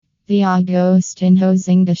The Agostinho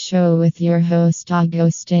Zinga Show with your host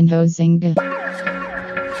Agostinho Zinga.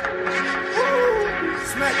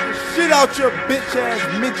 Smack the shit out your bitch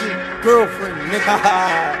ass midget girlfriend,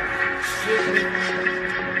 nigga.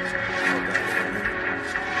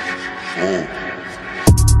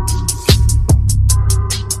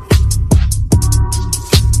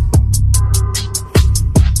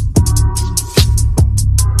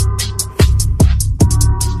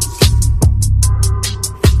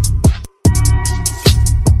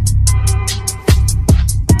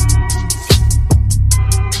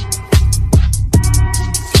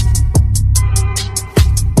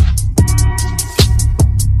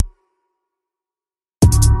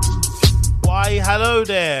 Hello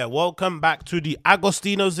there, welcome back to the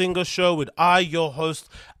Agostinho Zinga Show with your host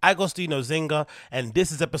Agostinho Zinga, and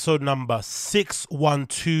this is episode number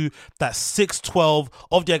 612, that's 612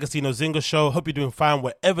 of the Agostinho Zinga Show. Hope you're doing fine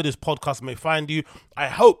wherever this podcast may find you. I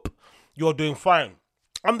hope you're doing fine.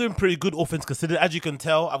 I'm doing pretty good, all things considered. As you can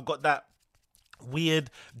tell, I've got that weird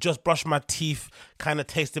just brush my teeth kind of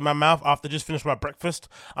taste in my mouth after just finished my breakfast.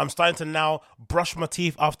 I'm starting to now brush my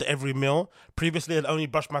teeth after every meal. Previously I'd only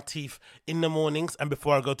brush my teeth in the mornings and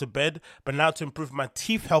before I go to bed, but now to improve my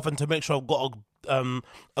teeth health and to make sure I've got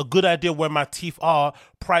a good idea where my teeth are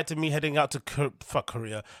prior to me heading out to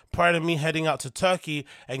Korea, prior to me heading out to Turkey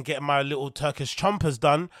and getting my little Turkish chompers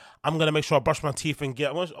done, I'm going to make sure I brush my teeth and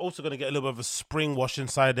I'm also going to get a little bit of a spring wash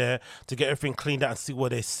inside there to get everything cleaned out and see where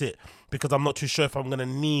they sit, because I'm not too sure if I'm going to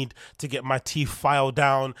need to get my teeth filed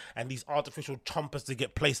down and these artificial chompers to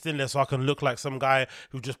get placed in there so I can look like some guy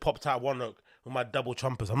who just popped out one look with my double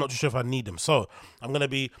chompers. I'm not too sure if I need them, so I'm going to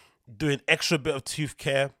be doing extra bit of tooth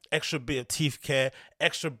care, extra bit of teeth care,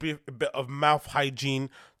 extra bit of mouth hygiene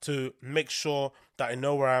to make sure that I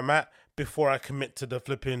know where I'm at before I commit to the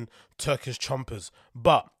flipping Turkish chompers,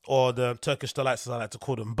 or the Turkish delights as I like to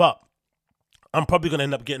call them. But I'm probably going to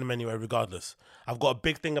end up getting them anyway regardless. I've got a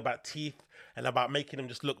big thing about teeth and about making them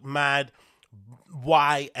just look mad,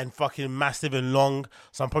 wide and fucking massive and long,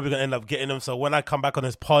 so I'm probably gonna end up getting them. So when I come back on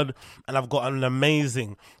this pod and I've got an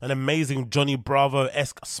amazing Johnny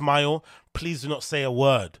Bravo-esque smile, please do not say a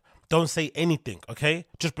word. Don't say anything, okay?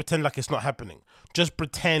 Just pretend like it's not happening. Just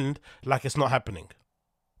pretend like it's not happening.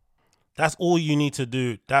 That's all you need to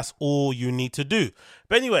do. That's all you need to do.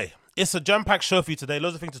 But anyway, it's a jam-packed show for you today.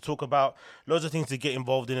 Loads of things to talk about, loads of things to get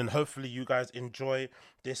involved in, and hopefully you guys enjoy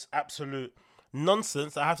this absolute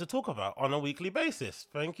nonsense I have to talk about on a weekly basis.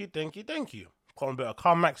 Thank you. Got a bit of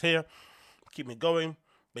Carmax here, keep me going.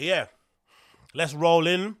 But yeah, let's roll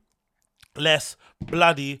in. Let's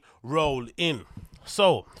bloody roll in.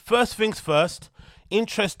 So, first things first,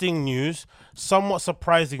 interesting news, somewhat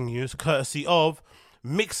surprising news, courtesy of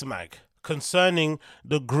Mixmag, concerning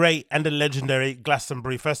the great and the legendary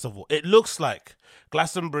Glastonbury Festival. It looks like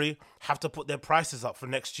Glastonbury have to put their prices up for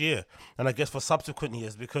next year, and I guess for subsequent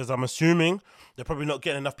years, because I'm assuming they're probably not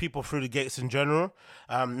getting enough people through the gates in general.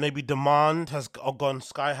 Maybe demand has gone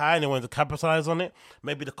sky high and they want to capitalize on it.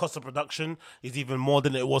 Maybe the cost of production is even more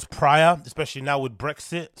than it was prior, especially now with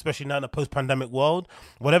Brexit, especially now in a post-pandemic world.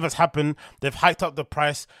 Whatever's happened, they've hiked up the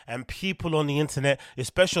price, and people on the internet,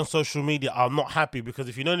 especially on social media, are not happy, because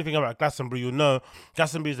if you know anything about Glastonbury, you'll know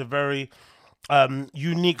Glastonbury is a very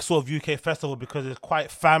unique sort of UK festival because it's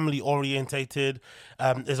quite family orientated.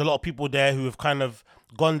 There's a lot of people there who have kind of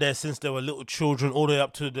gone there since they were little children all the way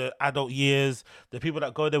up to the adult years. The people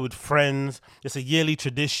that go there with friends. It's a yearly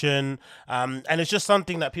tradition, and it's just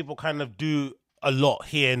something that people kind of do a lot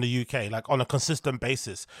here in the UK, like on a consistent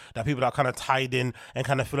basis, that people are kind of tied in and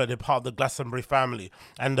kind of feel like they're part of the Glastonbury family.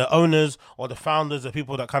 And the owners or the founders, the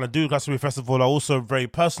people that kind of do Glastonbury Festival, are also very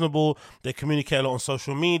personable. They communicate a lot on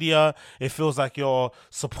social media. It feels like you're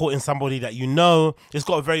supporting somebody that you know. It's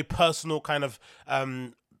got a very personal kind of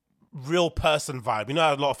real person vibe. You know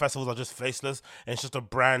how a lot of festivals are just faceless and it's just a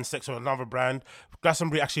brand next to another brand.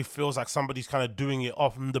 Glastonbury actually feels like somebody's kind of doing it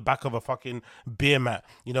off the back of a fucking beer mat,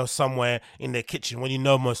 you know, somewhere in their kitchen, when you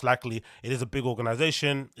know most likely it is a big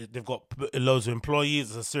organization. They've got loads of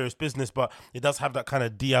employees. It's a serious business, but it does have that kind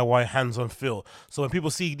of DIY hands-on feel. So when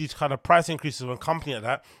people see these kind of price increases of a company like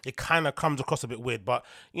that, it kind of comes across a bit weird. But,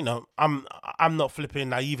 you know, I'm not flipping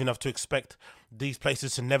naive enough to expect these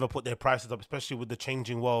places to never put their prices up, especially with the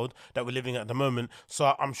changing world that we're living at the moment.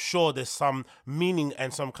 So I'm sure there's some meaning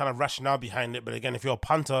and some kind of rationale behind it. But again, if you're a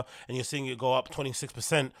punter and you're seeing it go up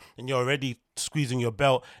 26% and you're already squeezing your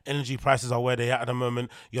belt, energy prices are where they are at the moment,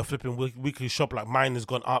 you're flipping weekly shop like mine has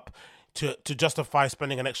gone up, to justify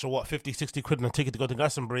spending an extra, 50, 60 quid on a ticket to go to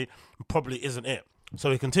Glastonbury probably isn't it. So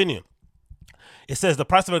we continue. It says the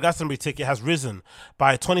price of a Glastonbury ticket has risen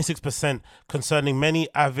by 26% concerning many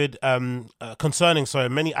avid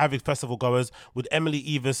festival goers, with Emily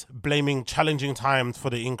Evis blaming challenging times for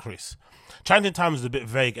the increase. Challenging times is a bit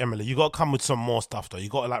vague, Emily. You got to come with some more stuff, though. You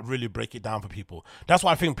got to like really break it down for people. That's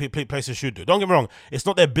what I think places should do. Don't get me wrong. It's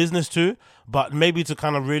not their business to, but maybe to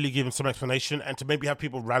kind of really give them some explanation and to maybe have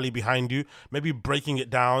people rally behind you, maybe breaking it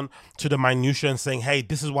down to the minutiae and saying, hey,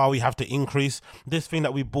 this is why we have to increase. This thing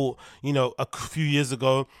that we bought, a few years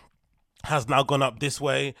ago has now gone up this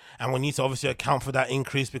way, and we need to obviously account for that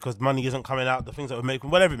increase because money isn't coming out, the things that we're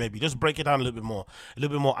making, whatever it may be. Just break it down a little bit more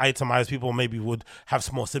itemized. People maybe would have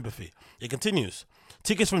some more sympathy. It continues.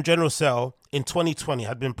 Tickets from general sale in 2020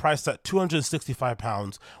 had been priced at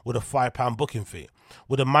 £265 with a £5 booking fee,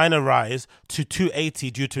 with a minor rise to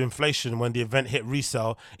 £280 due to inflation when the event hit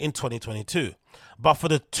resale in 2022. But for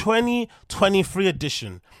the 2023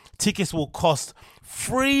 edition, tickets will cost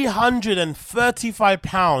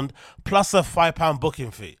 £335 plus a £5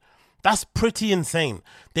 booking fee. That's pretty insane.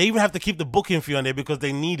 They even have to keep the booking fee on there because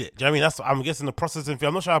they need it. Do you know what I mean? That's, I'm guessing, the processing fee.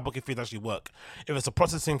 I'm not sure how booking fees actually work. If it's a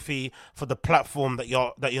processing fee for the platform that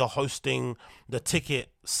you're hosting the ticket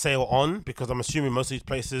sale on, because I'm assuming most of these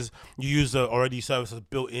places you use the already services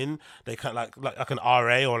built in. They kind of like an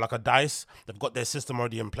RA or like a Dice. They've got their system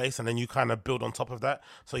already in place, and then you kind of build on top of that.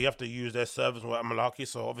 So you have to use their service or malarkey.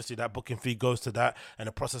 So obviously that booking fee goes to that, and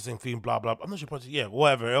the processing fee, blah blah. I'm not sure. Yeah,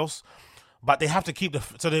 whatever else. But they have to keep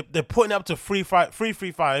they're putting it up to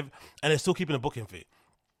 335, and they're still keeping the booking fee.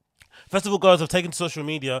 Festival goers have taken to social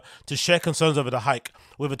media to share concerns over the hike,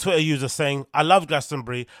 with a Twitter user saying, "I love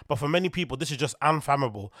Glastonbury, but for many people, this is just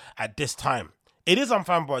unfathomable at this time." It is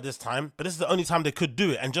unfathomable at this time, but this is the only time they could do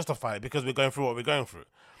it and justify it because we're going through what we're going through.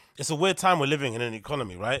 It's a weird time we're living in an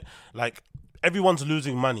economy, right? Like, everyone's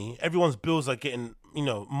losing money. Everyone's bills are getting,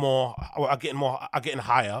 are getting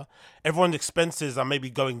higher. Everyone's expenses are maybe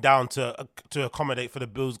going down to accommodate for the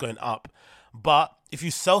bills going up. But if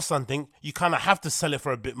you sell something, you kind of have to sell it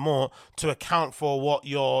for a bit more to account for what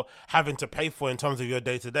you're having to pay for in terms of your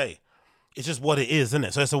day to day. It's just what it is, isn't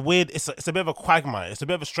it? So it's a bit of a quagmire. It's a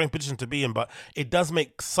bit of a strange position to be in, but it does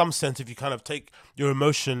make some sense if you kind of take your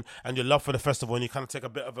emotion and your love for the festival and you kind of take a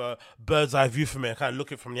bit of a bird's eye view from it and kind of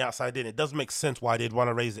look it from the outside in. It does make sense why they'd want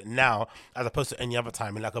to raise it now as opposed to any other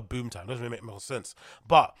time in like a boom time. It doesn't really make more sense.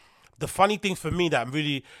 But the funny thing for me that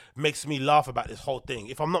really makes me laugh about this whole thing,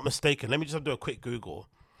 if I'm not mistaken, let me just do a quick Google.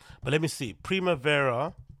 But let me see.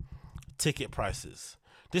 Primavera ticket prices.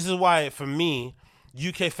 This is why, for me,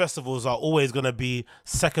 UK festivals are always going to be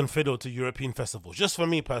second fiddle to European festivals, just for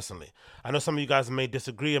me personally. I know some of you guys may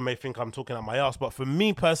disagree and may think I'm talking out my ass, but for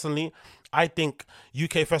me personally, I think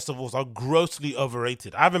UK festivals are grossly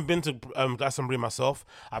overrated. I haven't been to Glastonbury myself.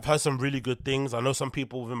 I've heard some really good things. I know some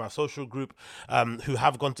people within my social group who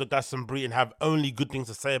have gone to Glastonbury and have only good things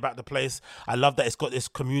to say about the place. I love that it's got this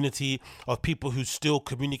community of people who still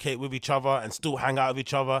communicate with each other and still hang out with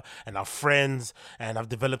each other and are friends and have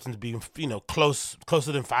developed into being,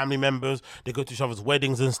 closer than family members. They go to each other's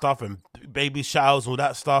weddings and stuff and baby showers and all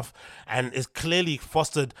that stuff, and it's clearly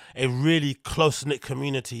fostered a really close-knit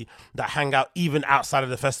community that hang out even outside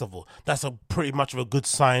of the festival. That's a pretty much of a good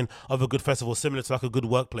sign of a good festival, similar to like a good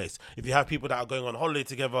workplace. If you have people that are going on holiday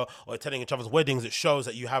together or attending each other's weddings, it shows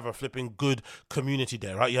that you have a flipping good community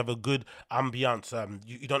there, right? You have a good ambiance.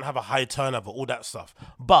 You don't have a high turnover, all that stuff.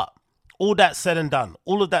 But all of that said and done,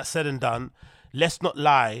 let's not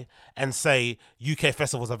lie and say UK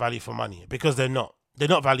festivals are value for money, because they're not. They're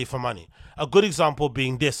not value for money. A good example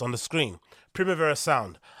being this on the screen. Primavera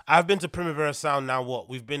Sound. I've been to Primavera Sound now,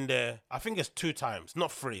 we've been there, I think it's 2 times,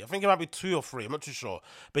 not 3. I think it might be 2 or 3, I'm not too sure.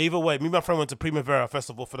 But either way, me and my friend went to Primavera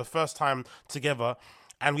Festival for the first time together,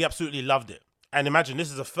 and we absolutely loved it. And imagine, this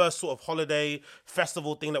is the first sort of holiday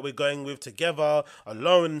festival thing that we're going with together,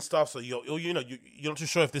 alone and stuff. So you're not too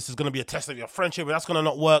sure if this is going to be a test of your friendship, but that's going to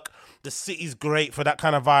not work. The city's great for that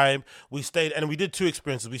kind of vibe. We stayed, and we did 2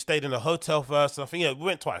 experiences. We stayed in a hotel first, and I think, we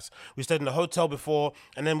went twice. We stayed in the hotel before,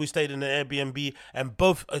 and then we stayed in an Airbnb, and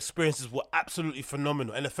both experiences were absolutely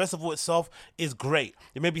phenomenal. And the festival itself is great.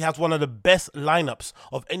 It maybe has one of the best lineups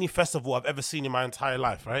of any festival I've ever seen in my entire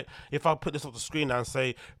life, right? If I put this up the screen now and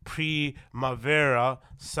say Primavera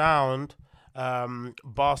Sound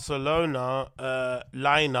Barcelona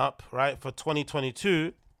lineup, right, for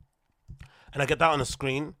 2022, and I get that on the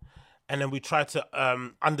screen, and then we try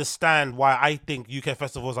to understand why I think UK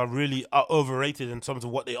festivals are really overrated in terms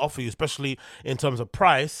of what they offer you, especially in terms of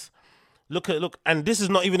price. Look, and this is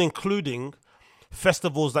not even including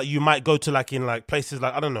festivals that you might go to, like in like places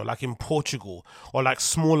like, I don't know, like in Portugal, or like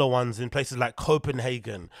smaller ones in places like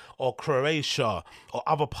Copenhagen or Croatia or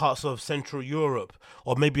other parts of Central Europe,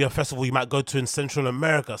 or maybe a festival you might go to in Central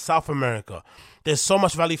America, South America. There's so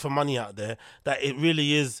much value for money out there that it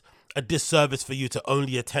really is a disservice for you to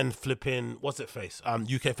only attend flipping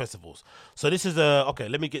UK festivals. So this is okay,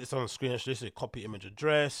 let me get this on the screen. This is a copy image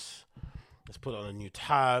address. Let's put it on a new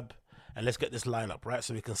tab and let's get this lineup, right,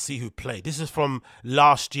 so we can see who played. This is from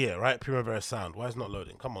last year, right? Primavera Sound. Why is it not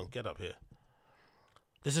loading? Come on, get up here.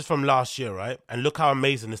 This is from last year, right? And look how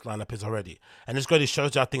amazing this lineup is already. And this really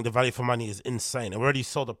shows you, I think, the value for money is insane. And we already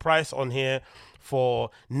saw the price on here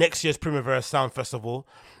for next year's Primavera Sound Festival.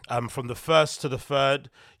 From the 1st to the 3rd,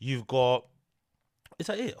 you've got... Is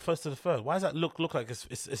that it? 1st to the 3rd. Why does that look like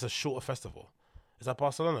it's a shorter festival? Is that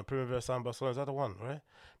Barcelona? Primavera Sound, Barcelona. Is that the one, right?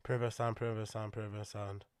 Primavera Sound, Primavera Sound, Primavera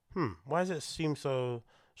Sound. Why does it seem so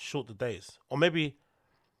short, the days? Or maybe...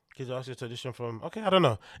 Kids ask you to audition from... Okay, I don't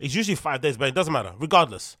know. It's usually 5 days, but it doesn't matter.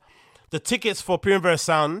 Regardless, the tickets for Primavera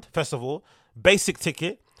Sound Festival, basic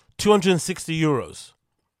ticket, €260.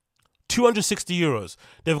 €260.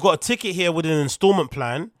 They've got a ticket here with an installment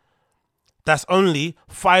plan that's only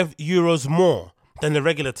 €5 more than the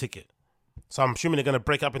regular ticket. So I'm assuming they're going to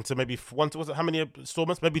break up into maybe how many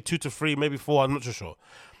installments? Maybe 2 to 3, maybe 4. I'm not too sure.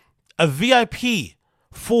 A VIP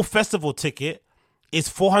full festival ticket is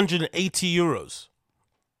 €480.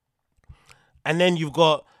 And then you've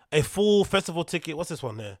got a full festival ticket. What's this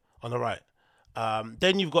one there on the right?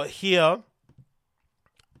 Then you've got here.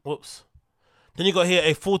 Whoops. Then you got here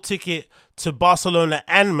a full ticket to Barcelona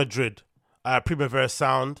and Madrid, Primavera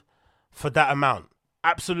Sound, for that amount.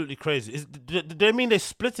 Absolutely crazy. Do they mean they're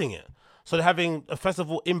splitting it? So they're having a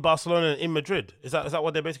festival in Barcelona and in Madrid. Is that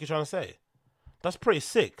what they're basically trying to say? That's pretty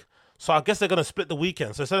sick. So I guess they're going to split the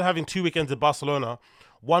weekend. So instead of having 2 weekends in Barcelona,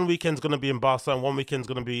 one weekend's going to be in Barcelona, one weekend's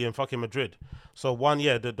going to be in fucking Madrid. So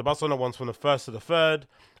the Barcelona one's from the 1st to the 3rd,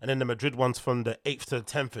 and then the Madrid one's from the 8th to the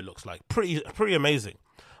 10th, it looks like. Pretty amazing.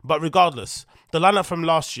 But regardless, the lineup from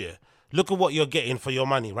last year, look at what you're getting for your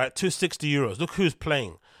money, right? €260. Look who's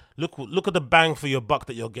playing. Look at the bang for your buck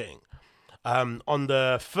that you're getting. On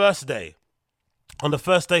the first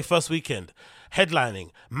weekend,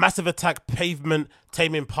 headlining, Massive Attack, Pavement,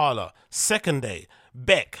 Tame Impala. Second day,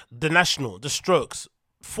 Beck, The National, The Strokes.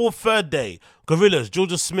 Third day, Gorillaz,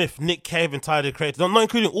 Georgia Smith, Nick Cave, and Tyler the Creator. Not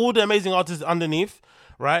including all the amazing artists underneath,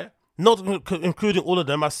 right? Not including all of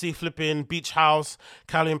them. I see flipping Beach House,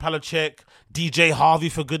 Callie and Palachek, DJ Harvey,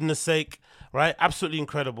 for goodness sake, right? Absolutely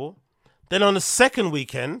incredible. Then on the second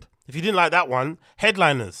weekend, if you didn't like that one,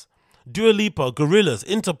 headliners, Dua Lipa, Gorillaz,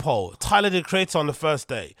 Interpol, Tyler the Creator on the first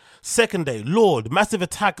day. Second day, Lord, Massive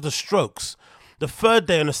Attack, The Strokes. The third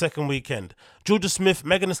day on the second weekend, Georgia Smith,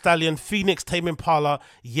 Megan Thee Stallion, Phoenix, Tame Impala,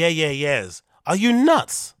 Yeahs. Are you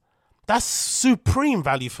nuts? That's supreme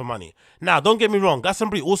value for money. Now, don't get me wrong,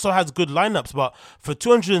 Glastonbury also has good lineups, but for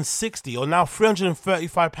 £260 or now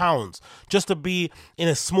 £335 just to be in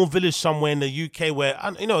a small village somewhere in the UK where,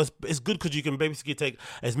 you know, it's good because you can basically take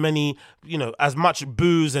as many, you know, as much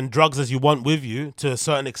booze and drugs as you want with you to a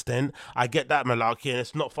certain extent. I get that malarkey, and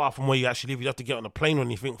it's not far from where you actually live. You have to get on a plane or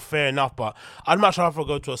anything, fair enough, but I'd much rather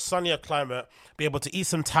go to a sunnier climate, be able to eat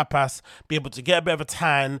some tapas, be able to get a bit of a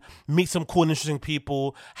tan, meet some cool and interesting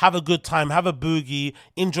people, have a good time, have a boogie,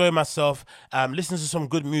 enjoy myself, listen to some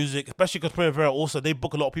good music, especially because Primavera also, they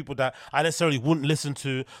book a lot of people that I necessarily wouldn't listen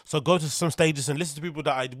to. So go to some stages and listen to people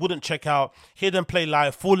that I wouldn't check out, hear them play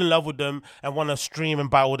live, fall in love with them, and want to stream and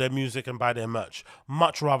buy all their music and buy their merch.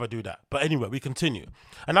 Much rather do that. But anyway, we continue.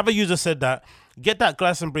 Another user said that get that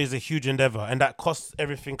Glastonbury is a huge endeavor and that costs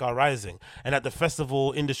everything are rising, and that the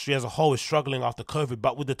festival industry as a whole is struggling after COVID.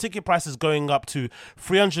 But with the ticket prices going up to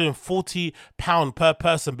 £340 per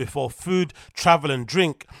person before food, travel and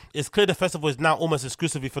drink, it's clear the festival is now almost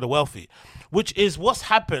exclusively for the wealthy, which is what's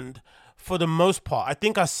happened for the most part. I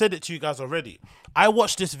think I said it to you guys already. I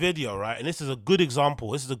watched this video, right? And this is a good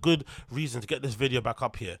example. This is a good reason to get this video back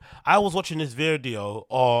up here. I was watching this video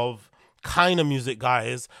of kind of music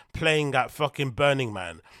guys playing at fucking Burning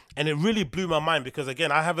Man, and it really blew my mind because,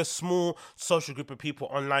 again, I have a small social group of people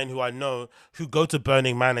online who I know who go to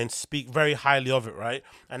Burning Man and speak very highly of it, right?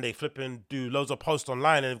 And they flip and do loads of posts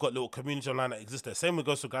online, and they've got little community online that exists there. Same with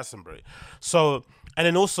goes to Glastonbury. So, and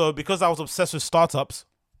then also because I was obsessed with startups,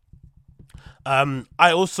 I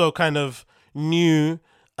also kind of knew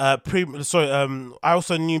I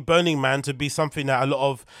also knew Burning Man to be something that a lot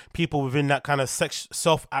of people within that kind of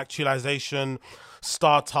self-actualization,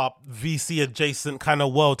 startup VC adjacent kind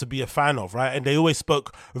of world to be a fan of, right? And they always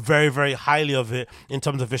spoke very, very highly of it in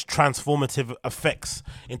terms of its transformative effects,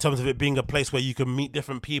 in terms of it being a place where you can meet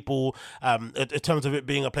different people, in terms of it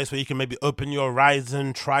being a place where you can maybe open your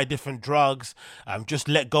horizon, try different drugs, just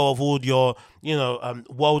let go of all your,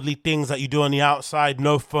 worldly things that you do on the outside,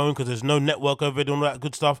 no phone because there's no network over it, all that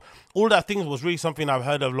good stuff. All that things was really something I've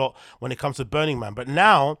heard a lot when it comes to Burning Man. But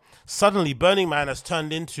now, suddenly, Burning Man has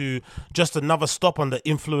turned into just another stop on the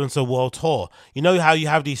influencer world tour. You know how you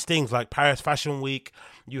have these things like Paris Fashion Week,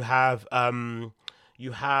 you have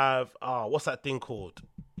what's that thing called?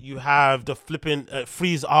 You have the flipping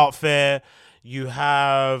Freeze Art Fair, you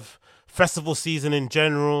have festival season in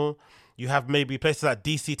general, you have maybe places like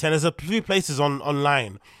DC 10. There's a few places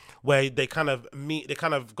online where they kind of meet, they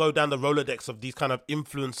kind of go down the Rolodex of these kind of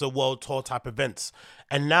influencer world tour type events.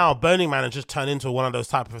 And now Burning Man has just turned into one of those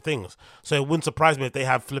type of things. So it wouldn't surprise me if they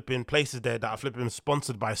have flipping places there that are flipping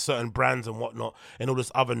sponsored by certain brands and whatnot and all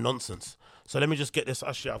this other nonsense. So let me just get this.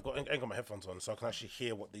 Actually, I ain't got my headphones on, so I can actually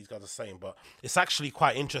hear what these guys are saying. But it's actually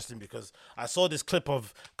quite interesting because I saw this clip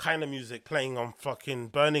of kind of music playing on fucking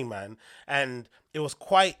Burning Man, and it was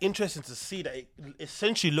quite interesting to see that it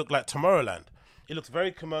essentially looked like Tomorrowland. It looks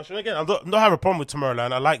very commercial. Again, I don't have a problem with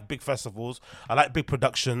Tomorrowland. I like big festivals. I like big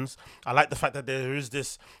productions. I like the fact that there is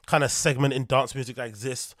this kind of segment in dance music that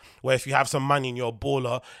exists where if you have some money and you're a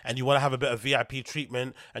baller and you want to have a bit of VIP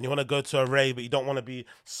treatment and you want to go to a rave but you don't want to be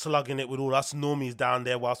slugging it with all us normies down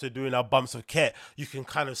there whilst we're doing our bumps of ket, you can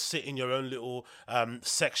kind of sit in your own little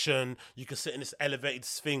section. You can sit in this elevated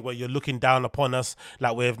thing where you're looking down upon us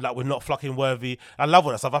like we're not fucking worthy. I love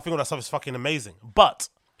all that stuff. I think all that stuff is fucking amazing. But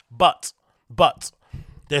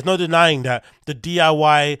there's no denying that the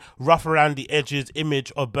DIY, rough around the edges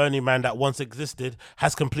image of Burning Man that once existed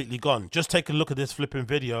has completely gone. Just take a look at this flipping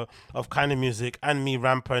video of Kind of Music and me,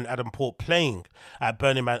 Rampo, and Adam Port playing at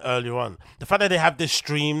Burning Man earlier on. The fact that they have this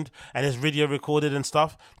streamed and this video recorded and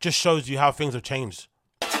stuff just shows you how things have changed.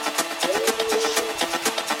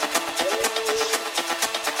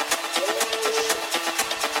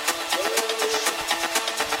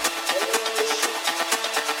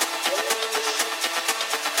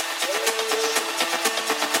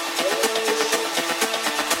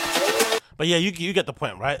 But yeah, you get the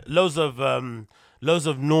point, right? Loads of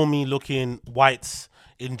normie looking whites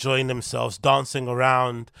enjoying themselves, dancing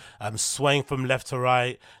around, swaying from left to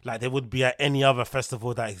right, like they would be at any other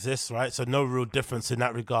festival that exists, right? So no real difference in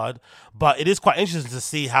that regard. But it is quite interesting to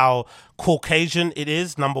see how Caucasian it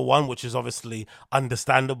is, number one, which is obviously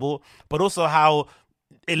understandable, but also how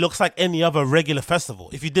it looks like any other regular festival.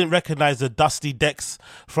 If you didn't recognize the dusty decks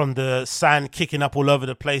from the sand kicking up all over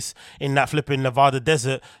the place in that flipping Nevada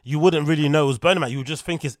desert, you wouldn't really know it was Burning Man. You would just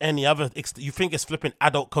think it's any other, you think it's flipping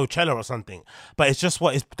adult Coachella or something. But it's just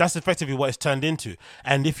that's effectively what it's turned into.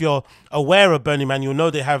 And if you're aware of Burning Man, you'll know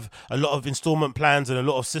they have a lot of installment plans and a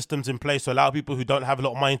lot of systems in place to allow people who don't have a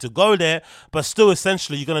lot of money to go there. But still,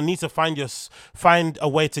 essentially, you're going to need to find a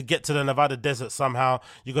way to get to the Nevada desert somehow.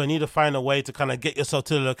 You're going to need to find a way to kind of get yourself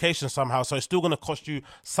to the location somehow, so it's still going to cost you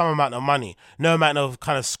some amount of money. No amount of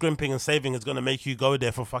kind of scrimping and saving is going to make you go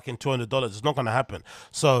there for fucking $200. It's not going to happen.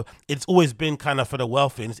 So it's always been kind of for the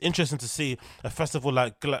wealthy, and it's interesting to see a festival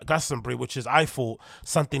like Glastonbury, which is, I thought,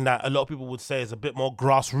 something that a lot of people would say is a bit more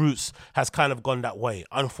grassroots, has kind of gone that way,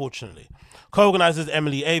 unfortunately. Co-organizers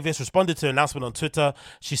Emily Avis responded to an announcement on Twitter.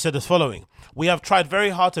 She said as following: "We have tried very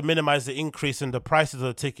hard to minimize the increase in the prices of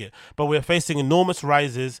the ticket, but we're facing enormous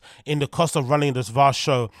rises in the cost of running this vast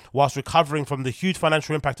show whilst recovering from the huge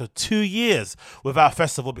financial impact of 2 years without a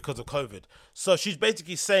festival because of COVID." So she's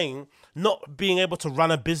basically saying not being able to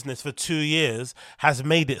run a business for 2 years has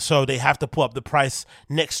made it so they have to put up the price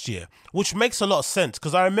next year, which makes a lot of sense,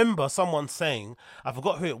 because I remember someone saying, I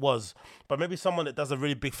forgot who it was, but maybe someone that does a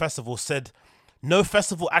really big festival said no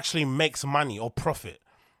festival actually makes money or profit.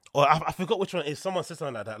 Or I forgot which one it is. Someone said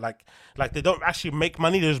something like that. Like they don't actually make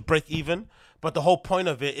money, they just break even. But the whole point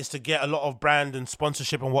of it is to get a lot of brand and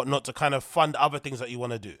sponsorship and whatnot to kind of fund other things that you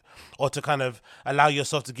want to do, or to kind of allow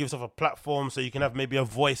yourself to give yourself a platform so you can have maybe a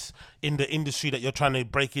voice in the industry that you're trying to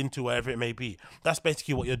break into, wherever it may be. That's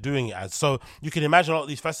basically what you're doing it as. So you can imagine a lot of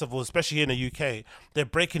these festivals, especially here in the UK, they're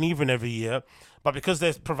breaking even every year. But because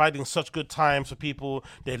they're providing such good times for people,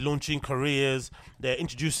 they're launching careers, they're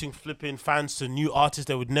introducing flipping fans to new artists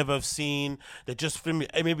they would never have seen, they're just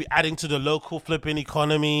maybe adding to the local flipping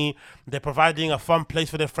economy, they're providing a fun place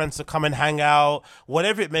for their friends to come and hang out,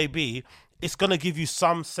 whatever it may be, it's going to give you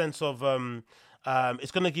some sense of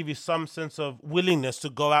it's going to give you some sense of willingness to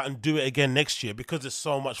go out and do it again next year because it's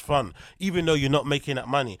so much fun, even though you're not making that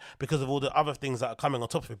money because of all the other things that are coming on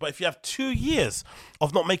top of it. But if you have 2 years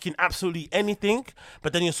of not making absolutely anything,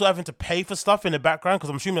 but then you're still having to pay for stuff in the background, because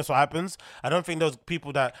I'm assuming that's what happens. I don't think those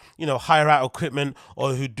people that, hire out equipment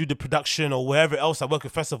or who do the production or wherever else that work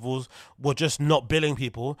with festivals were just not billing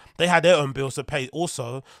people. They had their own bills to pay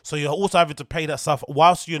also. So you're also having to pay that stuff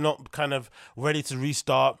whilst you're not kind of ready to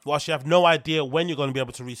restart, whilst you have no idea when you're going to be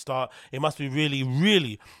able to restart. It must be really,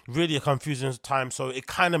 really, really a confusing time. So it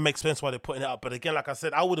kind of makes sense why they're putting it up. But again, like I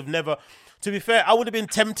said, I would have never, to be fair, I would have been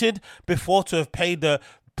tempted before to have paid the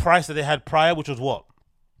price that they had prior, which was what?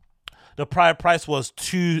 The prior price was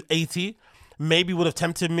 $280. Maybe would have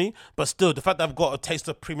tempted me, but still, the fact that I've got a taste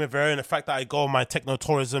of Primavera and the fact that I go on my techno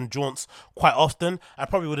tourism jaunts quite often, I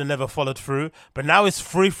probably would have never followed through. But now it's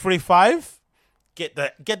 $335. Get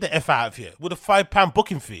the F out of here with a £5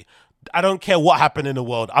 booking fee. I don't care what happened in the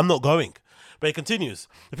world. I'm not going. But it continues.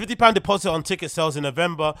 The £50 deposit on ticket sales in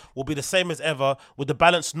November will be the same as ever, with the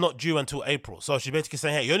balance not due until April. So she's basically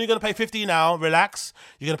saying, hey, you're only going to pay $50 now, relax.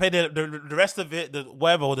 You're going to pay the rest of it,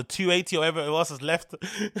 or the $280 or whatever else is left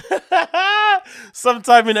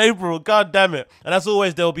sometime in April. God damn it. And as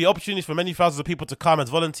always, there will be opportunities for many thousands of people to come as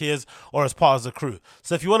volunteers or as part of the crew.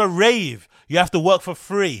 So if you want to rave, you have to work for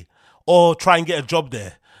free or try and get a job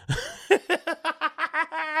there.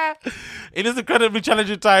 It is incredibly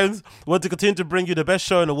challenging times. We want to continue to bring you the best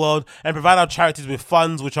show in the world and provide our charities with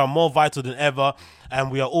funds which are more vital than ever.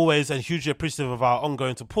 And we are always and hugely appreciative of our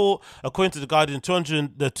ongoing support. According to The Guardian,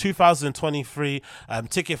 the 2023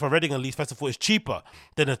 ticket for Reading and Leeds Festival is cheaper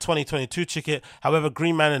than the 2022 ticket. However,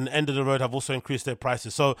 Green Man and End of the Road have also increased their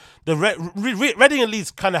prices. So the Reading and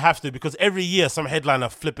Leeds kind of have to, because every year some headliner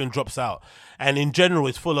flipping drops out. And in general,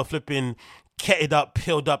 it's full of flipping ketted up,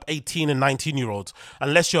 pilled up 18 and 19-year-olds.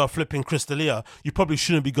 Unless you're a flipping Crystalia, you probably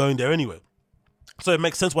shouldn't be going there anyway. So it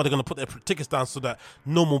makes sense why they're going to put their tickets down so that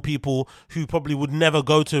normal people who probably would never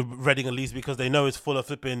go to Reading and Leeds because they know it's full of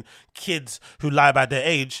flipping kids who lie about their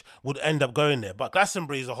age would end up going there. But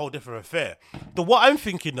Glastonbury is a whole different affair. What I'm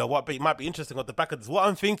thinking, though, what might be interesting at the back of this, what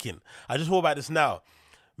I'm thinking, I just thought about this now.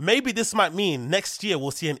 Maybe this might mean next year we'll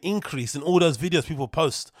see an increase in all those videos people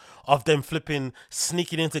post of them flipping,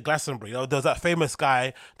 sneaking into Glastonbury. There was that famous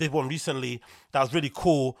guy, did one recently that was really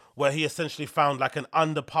cool, where he essentially found like an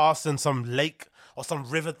underpass in some lake or some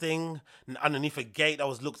river thing underneath a gate that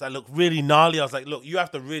looked really gnarly. I was like, look, you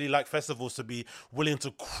have to really like festivals to be willing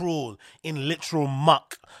to crawl in literal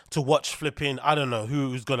muck to watch flipping, I don't know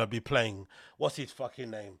who's going to be playing. What's his fucking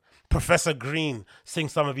name? Professor Green sing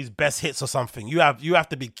some of his best hits or something. You have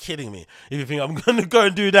to be kidding me if you think I'm going to go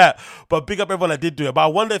and do that. But big up everyone that did do it. But I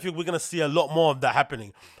wonder if we're going to see a lot more of that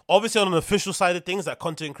happening. Obviously on an official side of things, like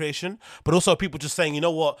content creation, but also people just saying, you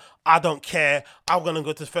know what, I don't care. I'm going to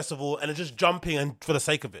go to the festival, and they're just jumping and for the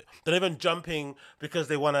sake of it. They're not even jumping because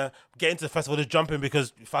they want to get into the festival. They're jumping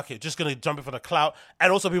because, fuck it, just going to jump in for the clout.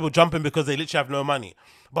 And also people jumping because they literally have no money.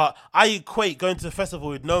 But I equate going to the festival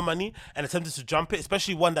with no money and attempting to jump it,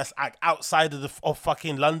 especially one that's outside of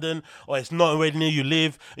fucking London, or it's not where near you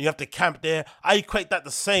live and you have to camp there. I equate that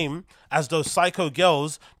the same as those psycho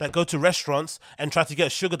girls that go to restaurants and try to get a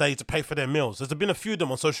sugar daddy to pay for their meals. There's been a few of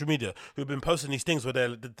them on social media who've been posting these things where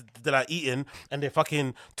they're like eating and they're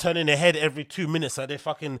fucking turning their head every 2 minutes, like they're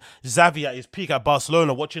fucking Xavi at his peak at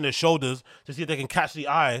Barcelona, watching their shoulders to see if they can catch the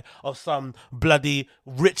eye of some bloody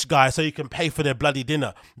rich guy so you can pay for their bloody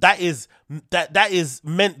dinner. That is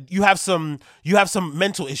meant you have some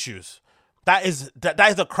mental issues. That is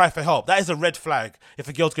a cry for help. That is a red flag if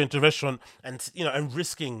a girl's going to a restaurant and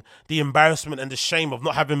risking the embarrassment and the shame of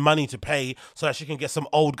not having money to pay so that she can get some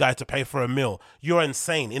old guy to pay for a meal. You're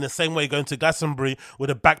insane. In the same way, going to Glastonbury with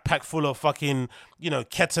a backpack full of fucking,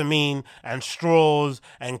 ketamine and straws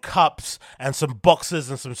and cups and some boxes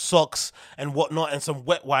and some socks and whatnot and some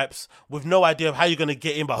wet wipes with no idea of how you're going to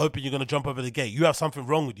get in but hoping you're going to jump over the gate. You have something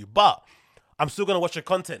wrong with you. But I'm still going to watch your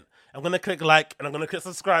content. I'm going to click like and I'm going to click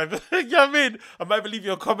subscribe. You know what I mean? I might even leave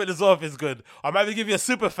you a comment as well if it's good. I might even give you a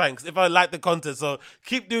super thanks if I like the content. So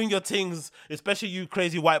keep doing your things, especially you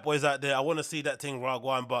crazy white boys out there. I want to see that thing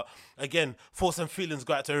Ragwan. But again, thoughts and feelings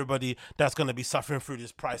go out to everybody that's going to be suffering through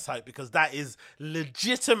this price hike, because that is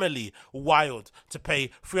legitimately wild to pay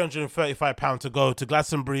 £335 to go to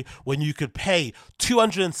Glastonbury when you could pay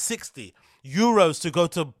 €260 to go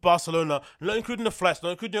to Barcelona, not including the flights, not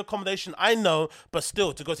including the accommodation, I know, but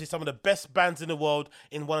still to go see some of the best bands in the world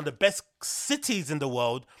in one of the best cities in the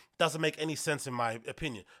world doesn't make any sense in my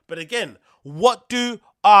opinion. But again, what do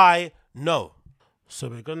I know? So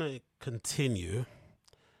we're going to continue,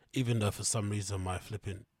 even though for some reason my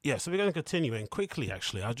flipping Yeah, so we're going to continue, and quickly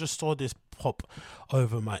actually I just saw this pop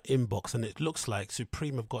over my inbox, and it looks like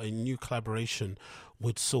Supreme have got a new collaboration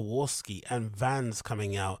with Swarvoski and Vans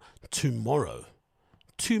coming out tomorrow,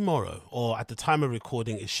 or at the time of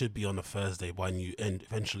recording it should be on a Thursday when you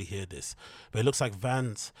eventually hear this, but it looks like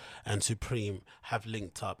Vans and Supreme have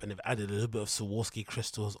linked up and they've added a little bit of Swarvoski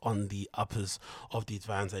crystals on the uppers of these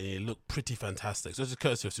Vans, and they look pretty fantastic. So this is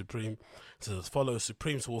courtesy of Supreme. So as follows: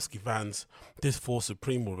 Supreme Swarvoski Vans. This fall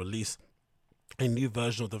Supreme will release a new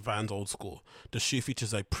version of the Vans Old Skool. The shoe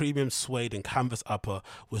features a premium suede and canvas upper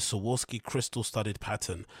with Swarvoski crystal studded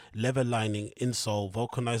pattern, leather lining, insole,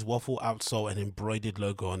 vulcanized waffle outsole, and embroidered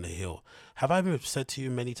logo on the heel. Have I said to you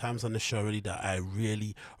many times on the show already that I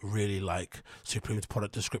really like Supreme's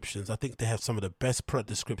product descriptions? I think they have some of the best product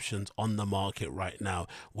descriptions on the market right now,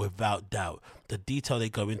 without doubt. The detail they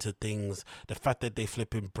go into things, the fact that they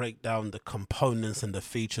flip and break down the components and the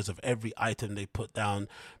features of every item they put down,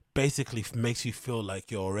 basically makes you feel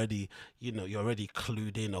like you're already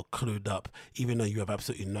clued in or clued up, even though you have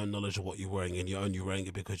absolutely no knowledge of what you're wearing and you're only wearing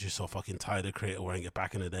it because you're so fucking tired of creator wearing it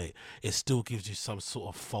back in the day. It still gives you some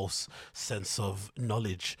sort of false sense of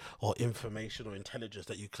knowledge or information or intelligence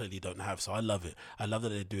that you clearly don't have. So I love it. I love that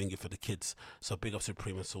they're doing it for the kids. So big up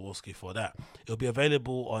Supreme and Swarvoski for that. It'll be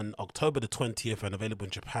available on October the 20th and available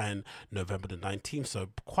in Japan November the 19th. So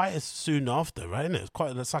quite as soon after, right?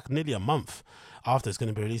 It's like nearly a month after it's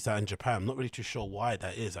going to be released out in Japan. I'm not really too sure why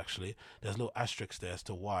that is actually. There's a little asterisk there as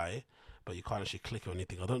to why, but you can't actually click or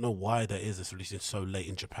anything. I don't know why that is. It's releasing so late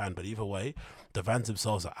in Japan, but either way, the Vans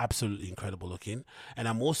themselves are absolutely incredible looking. And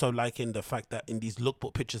I'm also liking the fact that in these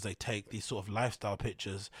lookbook pictures they take, these sort of lifestyle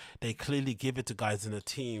pictures, they clearly give it to guys in a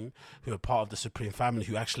team who are part of the Supreme family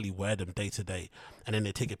who actually wear them day to day, and then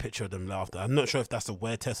they take a picture of them after. I'm not sure if that's a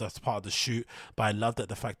wear test or that's part of the shoot, but I love that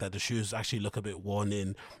the fact that the shoes actually look a bit worn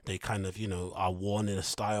in. They kind of, are worn in a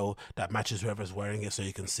style that matches whoever's wearing it, so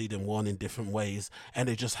you can see them worn in different ways, and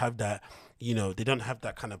they just have that, they don't have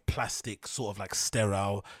that kind of plastic sort of like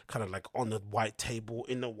sterile kind of like on the white table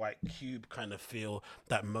in the white cube kind of feel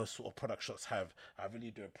that most sort of product shots have. I really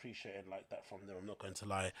do appreciate it like that from them. I'm not going to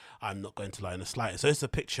lie in the slightest. So it's a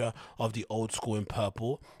picture of the Old Skool in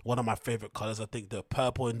purple, one of my favorite colors. I think the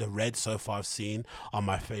purple and the red so far I've seen are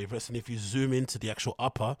my favorites. And if you zoom into the actual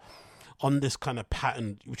upper, on this kind of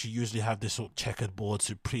pattern, which you usually have this sort of checkered board,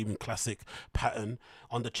 Supreme classic pattern,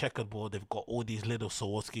 on the checkered board, they've got all these little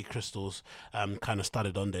Swarvoski crystals kind of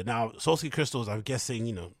studded on there. Now, Swarvoski crystals, I'm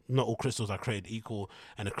guessing, not all crystals are created equal,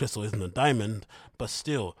 and a crystal isn't a diamond, but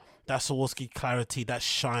still, that Swarvoski clarity, that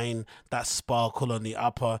shine, that sparkle on the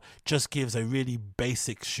upper just gives a really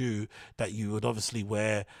basic shoe that you would obviously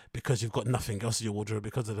wear because you've got nothing else in your wardrobe,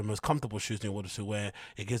 because of the most comfortable shoes in your wardrobe to wear.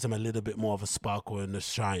 It gives them a little bit more of a sparkle and a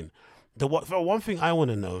shine. The one thing I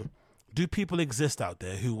want to know, do people exist out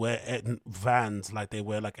there who wear Vans like they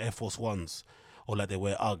wear like Air Force Ones or like they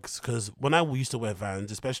wear Uggs? Because when I used to wear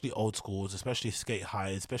Vans, especially Old Skools, especially skate high,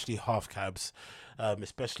 especially half cabs,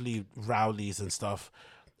 especially Rowleys and stuff,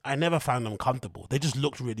 I never found them comfortable. They just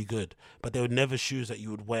looked really good, but they were never shoes that you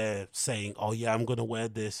would wear saying, oh yeah, I'm going to wear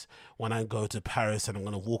this when I go to Paris and I'm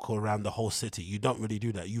going to walk around the whole city. You don't really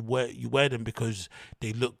do that. You wear them because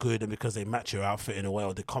they look good and because they match your outfit in a way,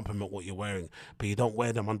 or they complement what you're wearing, but you don't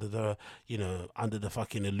wear them under the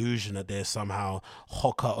fucking illusion that they're somehow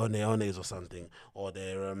Hoka Oneones or something, or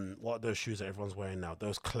they're, what are those shoes that everyone's wearing now?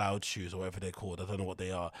 Those cloud shoes or whatever they're called. I don't know what they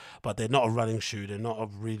are, but they're not a running shoe. They're not a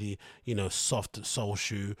really, soft sole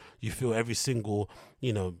shoe. You feel every single,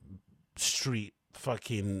 street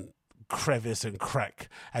fucking crevice and crack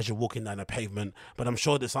as you're walking down a pavement. But I'm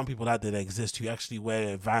sure there's some people out there that exist who actually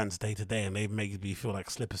wear Vans day to day and they make me feel like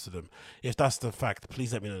slippers to them. If that's the fact,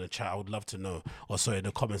 please let me know in the chat. I would love to know, or sorry, in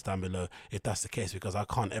the comments down below, if that's the case, because I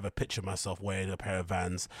can't ever picture myself wearing a pair of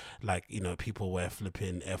Vans like people wear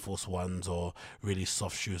flipping Air Force Ones or really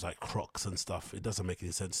soft shoes like Crocs and stuff. It doesn't make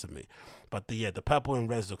any sense to me. But the purple and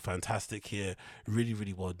reds look fantastic here.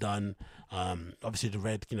 Really well done. Obviously the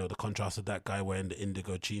red, the contrast of that guy wearing the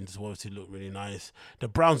indigo jeans as well, look really nice. The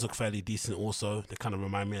browns look fairly decent also. They kind of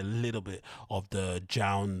remind me a little bit of the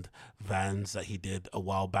Jound Vans that he did a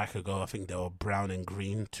while back ago. I think they were brown and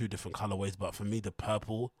green, two different colorways, but for me the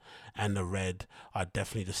purple and the red are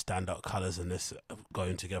definitely the standout colors in this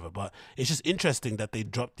going together. But it's just interesting that they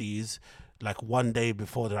dropped these like one day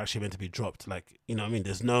before they're actually meant to be dropped. Like,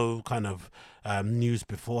 there's no kind of news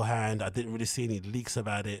beforehand. I didn't really see any leaks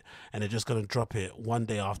about it, and they're just going to drop it one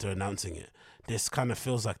day after announcing it. this kind of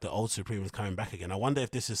feels like the old Supreme is coming back again. I wonder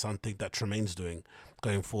if this is something that Tremaine's doing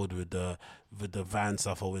going forward with the van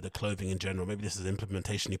stuff or with the clothing in general. Maybe this is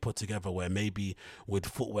implementation he put together where maybe with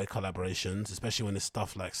footwear collaborations, especially when it's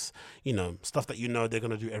stuff like, stuff that they're going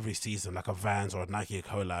to do every season, like a Vans or a Nike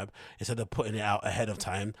collab, instead of putting it out ahead of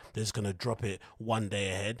time, they're just going to drop it one day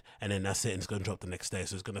ahead and then that's it, and it's going to drop the next day.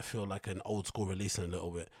 So it's going to feel like an old school release in a little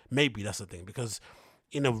bit. Maybe that's the thing, because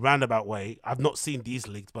in a roundabout way, I've not seen these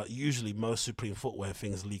leaked, but usually most Supreme footwear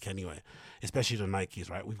things leak anyway, especially the Nikes,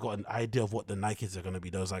 right? We've got an idea of what the Nikes are going to be.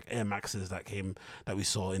 Those like Air Maxes that we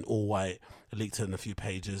saw in all white, leaked in a few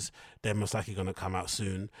pages. They're most likely going to come out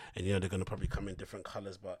soon, and they're going to probably come in different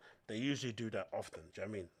colors, but they usually do that often. Do you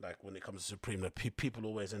know what I mean? Like when it comes to Supreme, people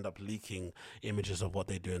always end up leaking images of what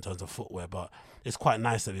they do in terms of footwear, but it's quite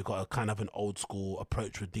nice that we've got a kind of an old school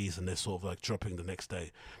approach with these, and they're sort of like dropping the next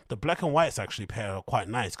day. The black and whites actually pair are quite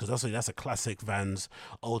nice, because that's a classic Vans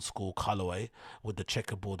Old Skool colorway with the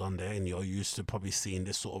checkerboard on there, and you're used to probably seeing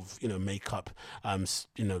this sort of makeup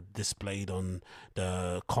displayed on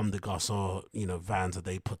the Comme des Garçons Vans that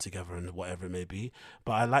they put together and whatever it may be.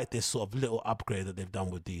 But I like this sort of little upgrade that they've done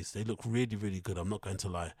with these. They look really, really good. I'm not going to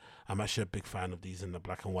lie. I'm actually a big fan of these in the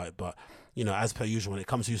black and white, but as per usual, when it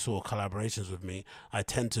comes to sort of collaborations with me, I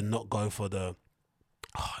tend to not go for the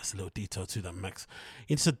it's a little detail too that makes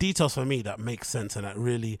it's the details for me that makes sense and that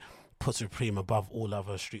really puts Supreme above all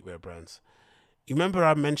other streetwear brands. You remember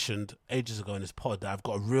I mentioned ages ago in this pod that I've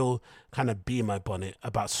got a real kind of bee in my bonnet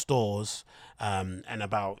about stores and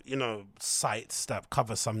about, sites that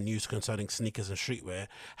cover some news concerning sneakers and streetwear,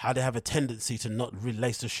 how they have a tendency to not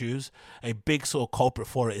relace the shoes. A big sort of culprit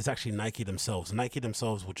for it is actually Nike themselves. Nike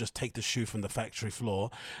themselves will just take the shoe from the factory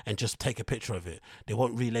floor and just take a picture of it. They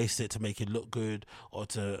won't relace it to make it look good or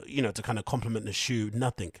to, to kind of complement the shoe.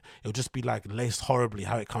 Nothing. It'll just be like laced horribly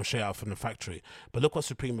how it comes straight out from the factory. But look what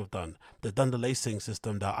Supreme have done. They've done the lacing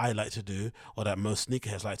system that I like to do, or that most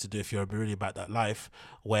sneakerheads like to do if you're really about that life,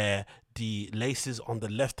 where the laces on the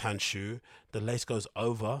left hand shoe, the lace goes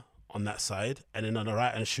over on that side, and then on the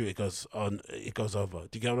right hand shoe it goes over. Do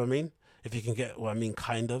you get what I mean? If you can get what I mean,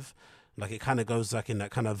 kind of like it kind of goes like in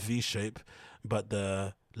that kind of V shape, but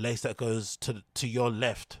the lace that goes to your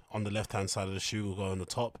left on the left hand side of the shoe will go on the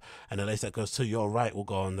top, and the lace that goes to your right will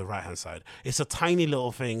go on the right hand side. It's a tiny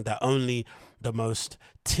little thing that only the most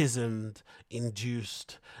tismed,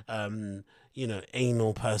 induced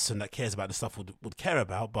anal person that cares about the stuff would care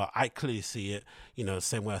about, but I clearly see it,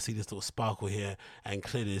 same way I see this little sparkle here, and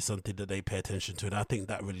clearly it's something that they pay attention to, and I think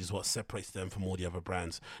that really is what separates them from all the other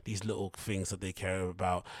brands, these little things that they care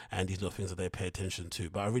about and these little things that they pay attention to.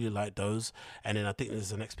 But I really like those. And then I think there's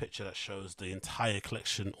the next picture that shows the entire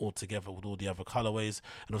collection all together with all the other colorways,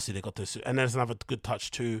 and obviously they got this, and there's another good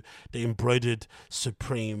touch too, the embroidered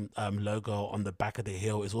Supreme logo on the back of the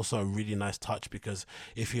heel is also a really nice touch, because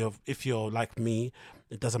if you're like me,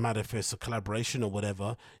 it doesn't matter if it's a collaboration or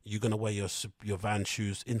whatever, you're going to wear your Vans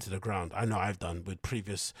shoes into the ground. I know I've done with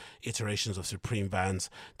previous iterations of Supreme Vans.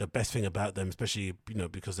 The best thing about them, especially,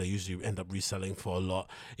 because they usually end up reselling for a lot,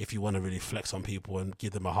 if you want to really flex on people and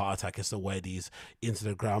give them a heart attack, is to wear these into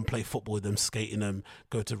the ground, play football with them, skate in them,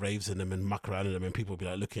 go to raves in them and muck around in them, and people will be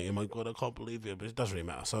like looking at you, oh my God, I can't believe it, but it doesn't really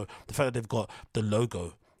matter. So the fact that they've got the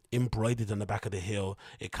logo embroidered on the back of the heel,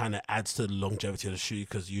 it kind of adds to the longevity of the shoe,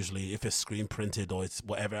 because usually if it's screen printed or it's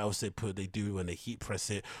whatever else they do when they heat press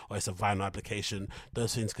it, or it's a vinyl application,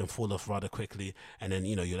 those things can fall off rather quickly, and then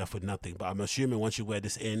you're left with nothing. But I'm assuming once you wear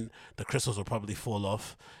this in, the crystals will probably fall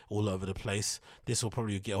off all over the place. This will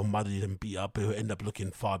probably get all muddied and beat up, but it will end up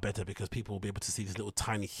looking far better, because people will be able to see these little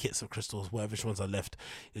tiny hits of crystals, whatever ones are left,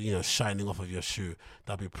 shining off of your shoe.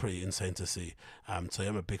 That'd be pretty insane to see. So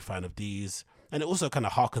I'm a big fan of these. And it also kind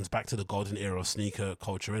of harkens back to the golden era of sneaker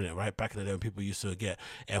culture, in it, right? Back in the day when people used to get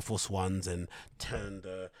Air Force Ones and turn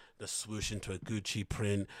the swoosh into a Gucci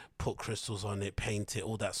print, put crystals on it, paint it,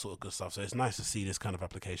 all that sort of good stuff. So it's nice to see this kind of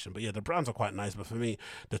application. But yeah, the brands are quite nice. But for me,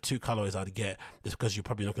 the two colorways I'd get, just because you're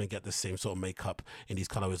probably not going to get the same sort of makeup in these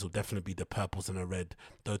colorways, will definitely be the purples and the red.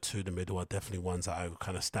 Those two in the middle are definitely ones that I would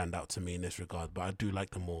kind of stand out to me in this regard. But I do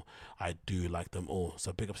like them all.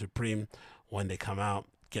 So big up Supreme when they come out.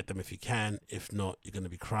 Get them if you can. If not, you're going to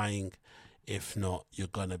be crying.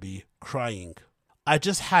 I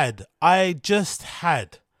just had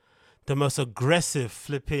the most aggressive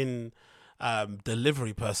flipping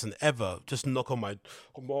delivery person ever just knock on my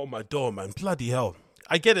door, man. Bloody hell.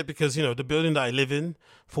 I get it, because the building that I live in,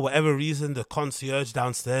 for whatever reason, the concierge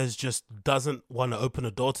downstairs just doesn't want to open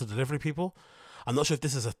the door to delivery people. I'm not sure if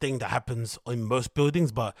this is a thing that happens in most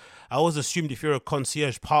buildings, but I always assumed if you're a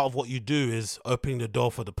concierge, part of what you do is opening the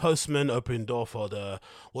door for the postman, opening the door for the,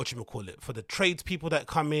 for the tradespeople that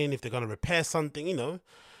come in, if they're going to repair something, you know.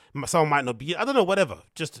 Someone might not be, I don't know, whatever.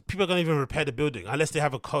 Just people are going to even repair the building unless they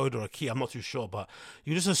have a code or a key. I'm not too sure, but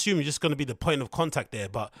you just assume you're just going to be the point of contact there.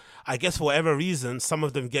 But I guess for whatever reason, some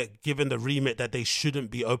of them get given the remit that they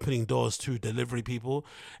shouldn't be opening doors to delivery people,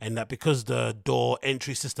 and that because the door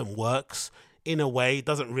entry system works in a way, it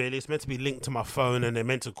doesn't really. It's meant to be linked to my phone, and they're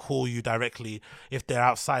meant to call you directly if they're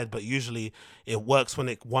outside, but usually it works when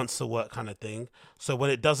it wants to work, kind of thing. So when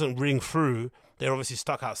it doesn't ring through, they're obviously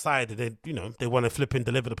stuck outside, and they want to flip and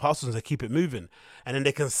deliver the parcels and they keep it moving. And then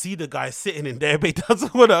they can see the guy sitting in there, but he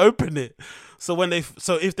doesn't want to open it. So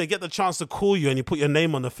if they get the chance to call you and you put your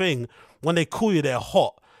name on the thing, when they call you, they're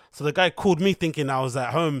hot. So the guy called me thinking I was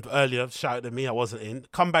at home earlier, shouted at me, I wasn't in,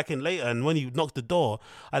 come back in later, and when he knocked the door,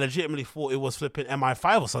 I legitimately thought it was flipping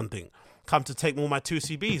MI5 or something. Come to take all my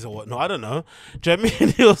 2CBs or whatnot, I don't know. Do you know what I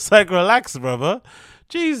mean? He was like, relax, brother.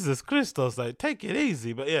 Jesus Christos, like, take it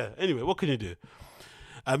easy. But yeah, anyway, what can you do?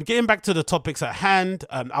 Getting back to the topics at hand,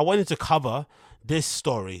 I wanted to cover this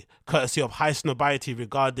story, courtesy of High Snobiety,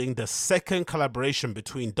 regarding the second collaboration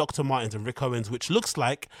between Dr. Martens and Rick Owens, which looks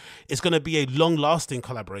like it's going to be a long-lasting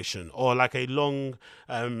collaboration, or like a long-lasting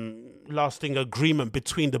agreement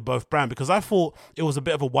between the both brands, because I thought it was a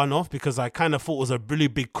bit of a one-off, because I kind of thought it was a really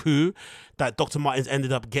big coup that Dr. Martens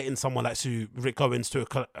ended up getting someone like Rick Owens to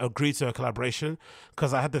agree to a collaboration,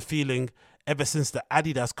 because I had the feeling ever since the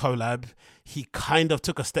Adidas collab, he kind of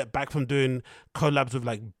took a step back from doing collabs with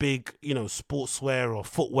like big, sportswear or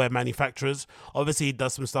footwear manufacturers. Obviously, he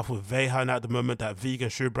does some stuff with Vehan at the moment, that vegan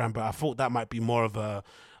shoe brand, but I thought that might be more of a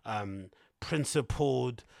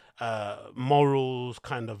principled, morals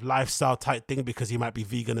kind of lifestyle type thing, because he might be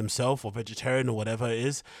vegan himself or vegetarian or whatever it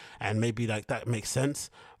is, and maybe like that makes sense.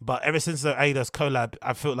 But ever since the Adidas collab,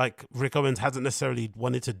 I feel like Rick Owens hasn't necessarily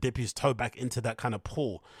wanted to dip his toe back into that kind of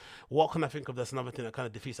pool. What can I think of? That's another thing that kind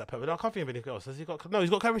of defeats that purpose. I can't think of anything else. He's got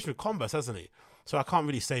collaboration with Converse, hasn't he? So I can't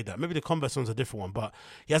really say that. Maybe the Converse one's a different one, but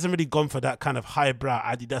he hasn't really gone for that kind of highbrow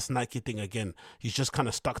Adidas Nike thing again. He's just kind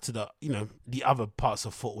of stuck to the, the other parts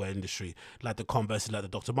of footwear industry, like the Converse, like the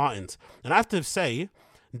Dr. Martens. And I have to say,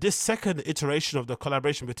 this second iteration of the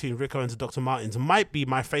collaboration between Rick Owens and Dr. Martens might be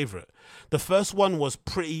my favorite. The first one was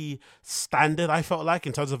pretty standard, I felt like,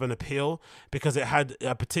 in terms of an appeal, because it had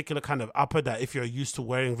a particular kind of upper that if you're used to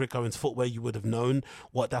wearing Rick Owens footwear, you would have known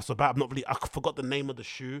what that's about. I forgot the name of the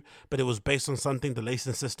shoe, but it was based on something, the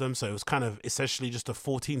lacing system. So it was kind of essentially just a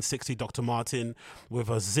 1460 Dr. Marten with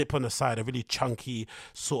a zip on the side, a really chunky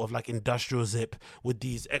sort of like industrial zip with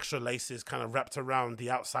these extra laces kind of wrapped around the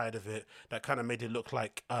outside of it that kind of made it look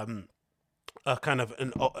like a kind of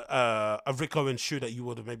a Rick Owens shoe that you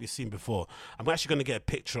would have maybe seen before. I'm actually going to get a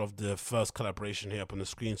picture of the first collaboration here up on the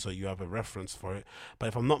screen so you have a reference for it. But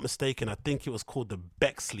if I'm not mistaken, I think it was called the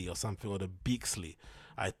Bexley or something, or the Beaksley,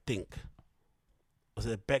 I think. Was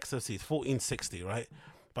it Bexley? It's 1460, right?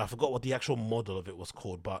 But I forgot what the actual model of it was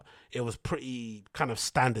called, but it was pretty kind of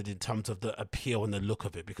standard in terms of the appeal and the look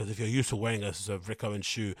of it, because if you're used to wearing a Rick Owens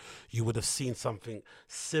shoe, you would have seen something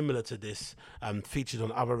similar to this featured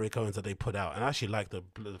on other Rick Owens that they put out. And I actually like the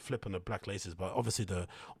flip on the black laces, but obviously the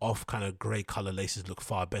off kind of grey colour laces look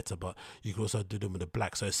far better, but you can also do them with the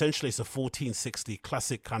black. So essentially it's a 1460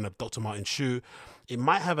 classic kind of Dr. Martens shoe. It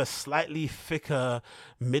might have a slightly thicker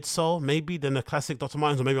midsole, maybe, than a classic Dr.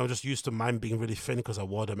 Martens, or maybe I'm just used to mine being really thin because I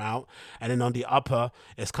wore them out. And then on the upper,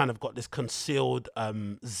 it's kind of got this concealed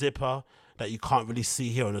zipper that you can't really see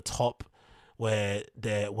here on the top, where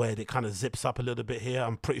it kind of zips up a little bit here.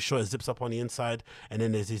 I'm pretty sure it zips up on the inside, and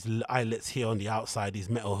then there's these eyelets here on the outside,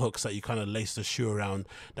 these metal hooks that you kind of lace the shoe around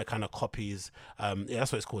that kind of copies,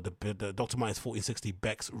 that's what it's called, the Dr. Martens 1460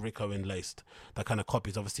 Bex Rick Owens laced, that kind of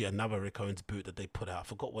copies obviously another Rick Owens boot that they put out. I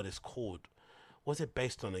forgot what it's called. What's it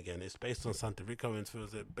based on again? It's based on something. Rick Owens,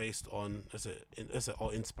 was it based on, is it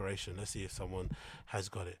inspiration? Let's see if someone has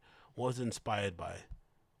got it. What was it inspired by?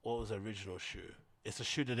 What was the original shoe? It's a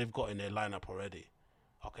shoe that they've got in their lineup already.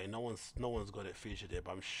 Okay, no one's got it featured here,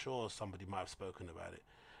 but I'm sure somebody might have spoken about it.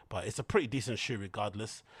 But it's a pretty decent shoe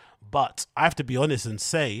regardless. But I have to be honest and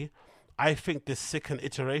say, I think this second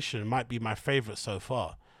iteration might be my favorite so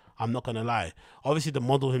far. I'm not going to lie. Obviously, the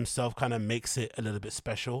model himself kind of makes it a little bit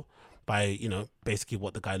special by, basically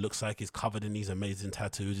what the guy looks like. He's covered in these amazing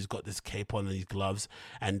tattoos. He's got this cape on and these gloves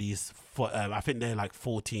and these, I think they're like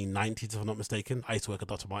 1490s, if I'm not mistaken. I used to work at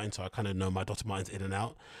Dr. Martens, so I kind of know my Dr. Martens in and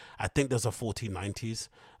out. I think there's a 1490s.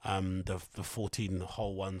 The 14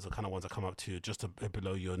 hole ones, the kind of ones that come up to just a bit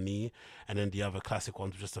below your knee, and then the other classic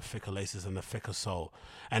ones with just the thicker laces and the thicker sole.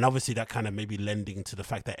 And obviously that kind of maybe lending to the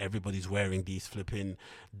fact that everybody's wearing these flipping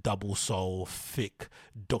double sole thick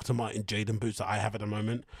Dr. Martens Jaden boots that I have at the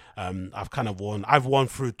moment. I've worn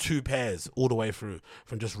through 2 pairs all the way through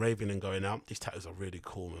from just raving and going out. These tattoos are really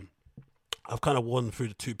cool, man. I've kind of worn through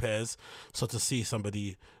the 2 pairs, so to see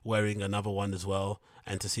somebody wearing another one as well,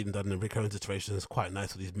 and to see them done in Rick Owens iteration is quite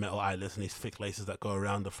nice with these metal eyelets and these thick laces that go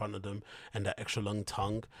around the front of them, and that extra long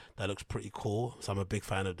tongue. That looks pretty cool, so I'm a big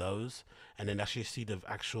fan of those. And then actually see the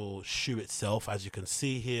actual shoe itself, as you can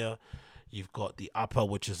see here. You've got the upper,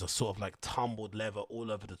 which is a sort of like tumbled leather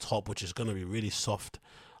all over the top, which is going to be really soft.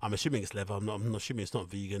 I'm assuming it's leather. I'm not assuming it's not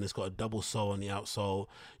vegan. It's got a double sole on the outsole.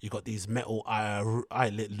 You've got these metal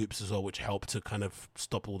eyelet loops as well, which help to kind of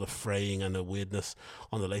stop all the fraying and the weirdness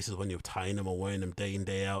on the laces when you're tying them or wearing them day in,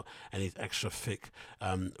 day out. And these extra thick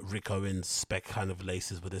Rick Owens spec kind of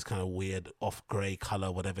laces with this kind of weird off grey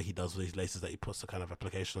colour, whatever he does with these laces that he puts the kind of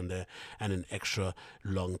application on there, and an extra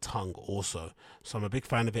long tongue also. So I'm a big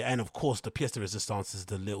fan of it. And of course, the pièce de résistance is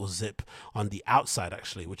the little zip on the outside,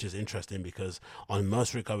 actually, which is interesting because on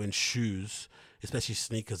most Rick Owens shoes, especially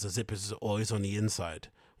sneakers, the zip is always on the inside,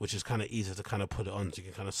 which is kind of easy to kind of put it on, so you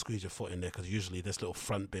can kind of squeeze your foot in there, because usually this little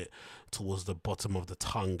front bit towards the bottom of the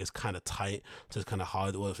tongue is kind of tight, so it's kind of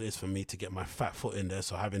hard. Well, it is for me to get my fat foot in there,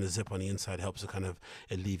 so having a zip on the inside helps to kind of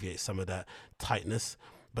alleviate some of that tightness.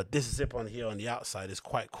 But this zip on here on the outside is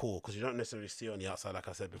quite cool because you don't necessarily see it on the outside, like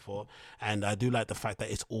I said before. And I do like the fact that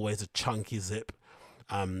it's always a chunky zip.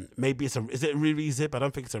 Maybe is it a Riri zip? I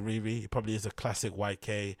don't think it's a Riri. It probably is a classic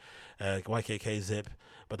YKK zip.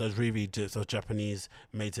 But those Riri zips, those Japanese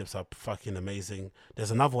made zips, are fucking amazing.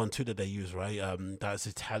 There's another one too that they use, right? That's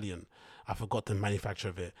Italian. I forgot the manufacturer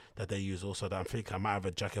of it that they use also. That I think I might have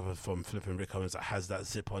a jacket from flipping Rick Owens that has that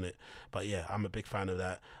zip on it. But yeah, I'm a big fan of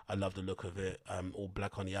that. I love the look of it. All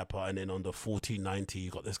black on the upper, and then on the 1490,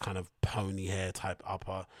 you got this kind of pony hair type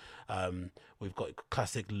upper. We've got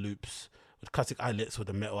classic loops with classic eyelets with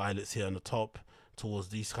the metal eyelets here on the top towards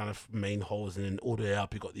these kind of main holes, and then all the way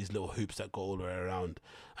up you got these little hoops that go all the way around,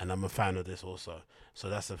 and I'm a fan of this also. So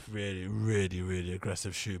that's a really, really, really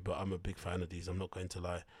aggressive shoe, but I'm a big fan of these, I'm not going to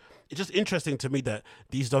lie. It's just interesting to me that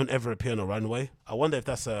these don't ever appear on a runway. I wonder if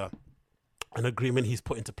that's an agreement he's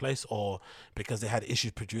put into place, or because they had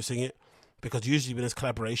issues producing it. Because usually when there's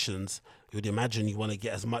collaborations, you would imagine you want to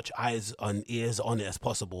get as much eyes and ears on it as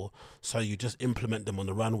possible. So you just implement them on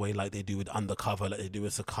the runway like they do with Undercover, like they do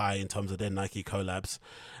with Sacai in terms of their Nike collabs.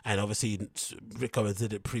 And obviously Rick Owens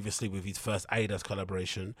did it previously with his first Adidas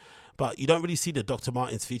collaboration. But you don't really see the Dr.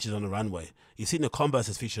 Martens featured on the runway. You've seen the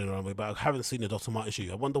Converses featured on the runway, but I haven't seen the Dr. Martens shoe.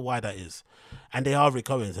 I wonder why that is. And they are Rick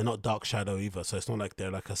Owens. They're not Dark Shadow either. So it's not like they're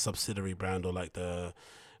like a subsidiary brand or like the...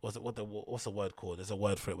 what's the word called? There's a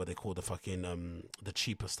word for it where they call the fucking the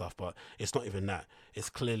cheaper stuff, but it's not even that. It's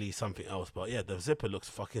clearly something else. But yeah, the zipper looks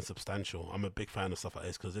fucking substantial. I'm a big fan of stuff like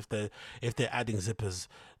this, because if they're adding zippers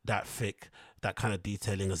that thick, that kind of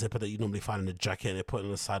detailing, a zipper that you normally find in a jacket and they put it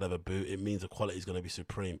on the side of a boot, it means the quality is going to be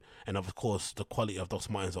supreme. And of course, the quality of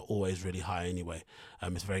Dr. Martens are always really high anyway.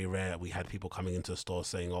 It's very rare that we had people coming into a store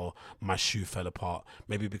saying, "Oh, my shoe fell apart,"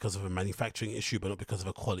 maybe because of a manufacturing issue, but not because of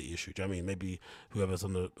a quality issue. Do you know what I mean? Maybe whoever's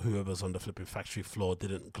on the flipping factory floor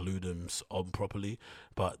didn't glue them on properly,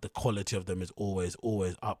 but the quality of them is always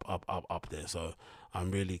up there. So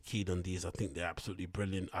I'm really keen on these. I think they're absolutely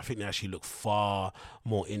brilliant. I think they actually look far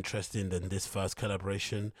more interesting than this first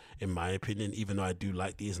collaboration, in my opinion, even though I do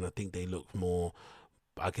like these, and I think they look more,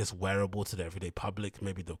 I guess, wearable to the everyday public.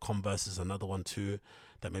 Maybe the Converse is another one too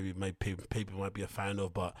that maybe people might be a fan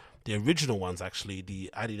of, but the original ones, actually,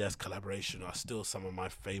 the Adidas collaboration, are still some of my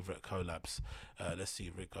favorite collabs. Let's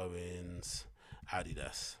see, Rick Owens,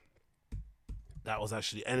 Adidas. That was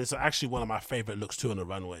actually, and it's actually one of my favorite looks too on the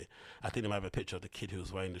runway. I think they might have a picture of the kid who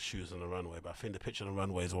was wearing the shoes on the runway, but I think the picture on the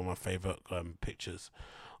runway is one of my favorite pictures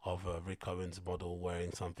of Rick Owens' model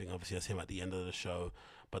wearing something. Obviously, that's him at the end of the show,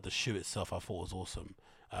 but the shoe itself I thought was awesome.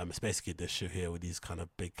 It's basically this shoe here with these kind of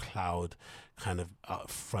big cloud kind of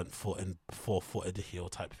front foot and four-footed heel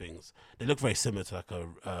type things. They look very similar to like a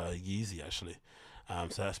Yeezy, actually.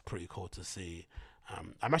 So that's pretty cool to see.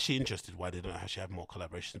 I'm actually interested why they don't actually have more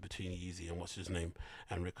collaborations between Yeezy and what's his name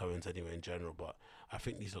and Rick Owens anyway in general, but I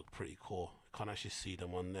think these look pretty cool. Can't actually see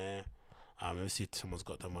them on there. Let me see if someone's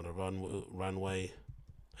got them on a runway,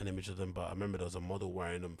 an image of them, but I remember there was a model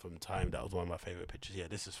wearing them from time. That was one of my favorite pictures. Yeah,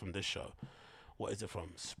 this is from this show. What is it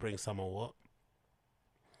from? Spring Summer what?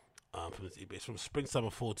 It's from Spring Summer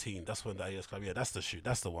 14. That's when that is. Yeah, that's the shoot.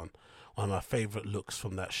 That's the one. One of my favorite looks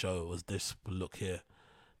from that show was this look here.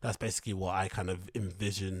 That's basically what I kind of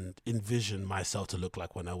envision myself to look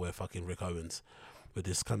like when I wear fucking Rick Owens, with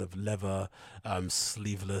this kind of leather,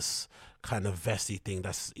 sleeveless kind of vesty thing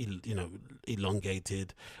that's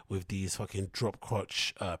elongated, with these fucking drop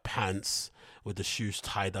crotch pants, with the shoes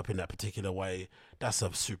tied up in that particular way. That's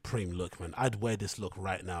a supreme look, man. I'd wear this look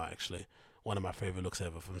right now, actually. One of my favorite looks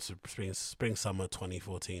ever from spring summer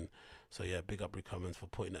 2014. So yeah, big up Rick Owens for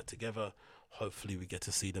putting that together. Hopefully we get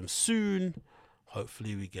to see them soon.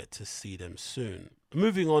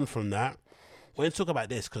 Moving on from that, we're going to talk about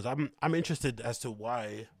this because I'm interested as to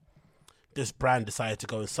why this brand decided to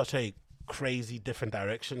go in such a crazy different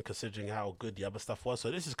direction, considering how good the other stuff was.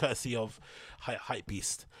 So this is courtesy of Hype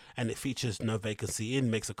Beast, and it features No Vacancy Inn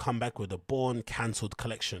makes a comeback with a Born Cancelled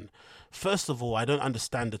collection. First of all, I don't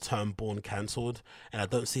understand the term Born Cancelled, and I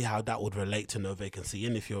don't see how that would relate to No Vacancy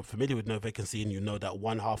Inn. If you're familiar with No Vacancy Inn, you know that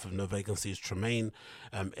one half of No Vacancy is Tremaine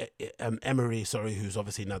Emery, who's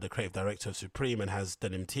obviously now the creative director of Supreme and has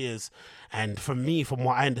Denim Tears. And for me, from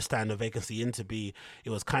what I understand No Vacancy Inn to be,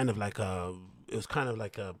 it was kind of like a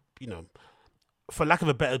for lack of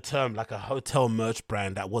a better term, like a hotel merch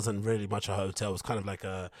brand that wasn't really much a hotel. It was kind of like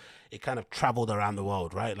it kind of traveled around the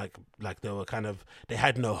world, right? Like they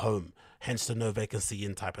had no home, hence the No Vacancy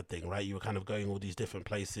Inn type of thing, right? You were kind of going all these different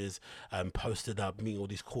places, posted up, meeting all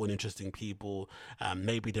these cool and interesting people.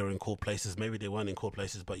 Maybe they were in cool places, maybe they weren't in cool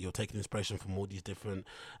places, but you're taking inspiration from all these different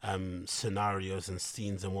scenarios and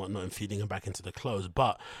scenes and whatnot and feeding them back into the clothes.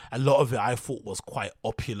 But a lot of it I thought was quite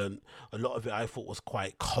opulent. A lot of it I thought was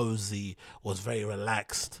quite cozy, was very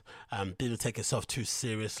relaxed, didn't take itself too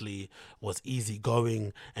seriously, was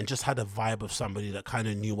easygoing, and just had a vibe of somebody that kind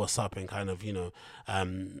of knew what's up and kind of,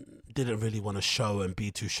 didn't really want to show and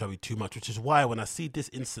be too showy too much, which is why when I see this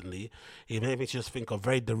instantly, it made me just think of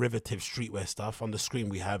very derivative streetwear stuff. On the screen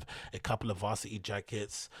we have a couple of varsity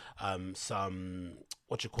jackets, some,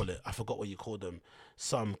 I forgot what you call them,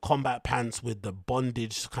 some combat pants with the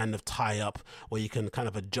bondage kind of tie up where you can kind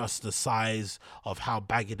of adjust the size of how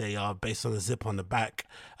baggy they are based on the zip on the back,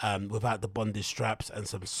 without the bondage straps, and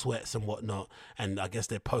some sweats and whatnot. And I guess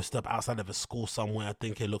they post up outside of a school somewhere, I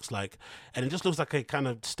think it looks like, and it just looks like a kind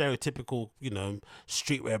of stereotypical,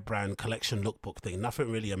 streetwear brand collection lookbook thing.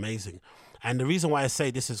 Nothing really amazing. And the reason why I say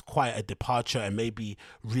this is quite a departure and maybe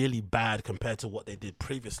really bad compared to what they did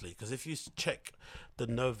previously, because if you check the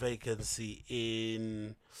No Vacancy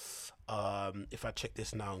Inn, if I check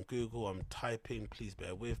this now on Google, I'm typing, please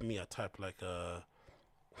bear with me, I type like a,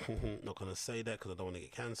 not going to say that because I don't want to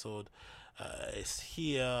get cancelled. It's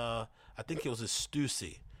here, I think it was a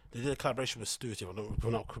Stussy. They did a collaboration with Stussy, if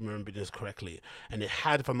I'm not remembering this correctly. And it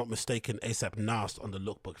had, if I'm not mistaken, ASAP Nast on the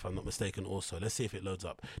lookbook, if I'm not mistaken also. Let's see if it loads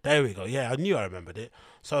up. There we go. Yeah, I knew I remembered it.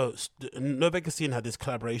 So No Vacancy Inn had this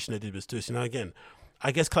collaboration they did with Stussy. Now again,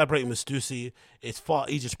 I guess collaborating with Stussy, it's far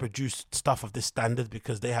easier to produce stuff of this standard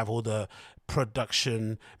because they have all the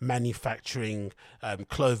production, manufacturing,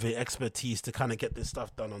 clothing expertise to kind of get this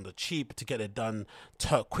stuff done on the cheap, to get it done,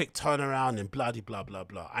 quick turnaround and blah, blah, blah,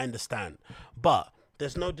 blah. I understand. But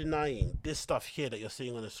there's no denying this stuff here that you're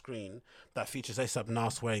seeing on the screen that features ASAP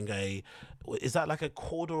Nas wearing is that like a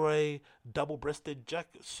corduroy double-breasted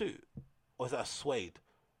jacket suit? Or is that a suede?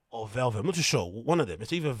 Or velvet? I'm not too sure. One of them.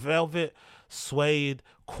 It's either velvet, suede,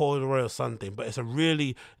 corduroy or something. But it's a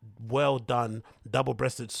really well done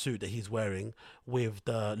double-breasted suit that he's wearing with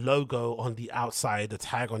the logo on the outside, the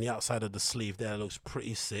tag on the outside of the sleeve there. Looks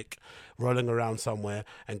pretty sick. Rolling around somewhere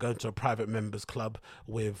and going to a private members club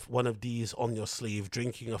with one of these on your sleeve,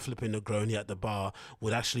 drinking or flipping Negroni at the bar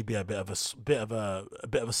would actually be a bit of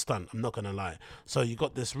a stunt. I'm not gonna lie. So you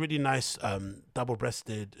got this really nice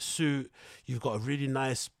double-breasted suit. You've got a really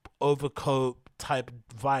nice overcoat type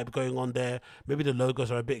vibe going on there. Maybe the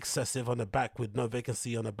logos are a bit excessive on the back with No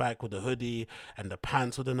Vacancy on the back with the hoodie and the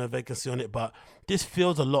pants with the No Vacancy on it, but this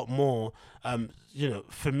feels a lot more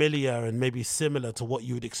familiar and maybe similar to what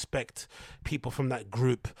you would expect people from that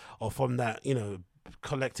group or from that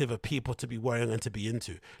collective of people to be wearing and to be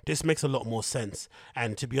into. This makes a lot more sense,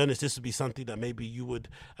 and to be honest, this would be something that maybe you would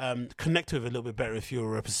connect with a little bit better if you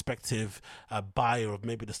were a prospective buyer of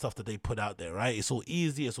maybe the stuff that they put out there, right? It's all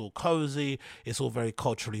easy, it's all cozy, it's all very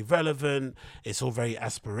culturally relevant, it's all very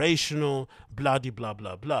aspirational, blah blah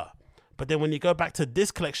blah blah. But then when you go back to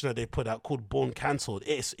this collection that they put out called Born Cancelled,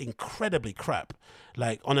 it's incredibly crap,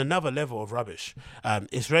 like on another level of rubbish.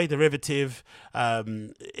 It's very derivative.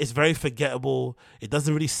 It's very forgettable. It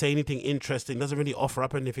doesn't really say anything interesting, doesn't really offer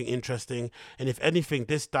up anything interesting. And if anything,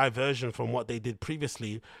 this diversion from what they did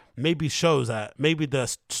previously maybe shows that maybe the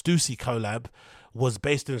Stussy collab was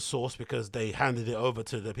based in source because they handed it over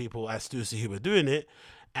to the people at Stussy who were doing it.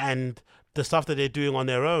 And the stuff that they're doing on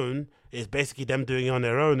their own is basically them doing it on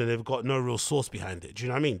their own, and they've got no real source behind it. Do you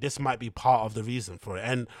know what I mean? This might be part of the reason for it.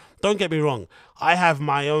 And don't get me wrong, I have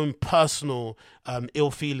my own personal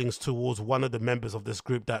ill feelings towards one of the members of this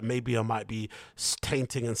group that maybe I might be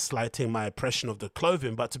tainting and slighting my impression of the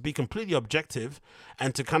clothing. But to be completely objective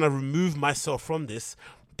and to kind of remove myself from this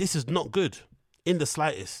is not good. In the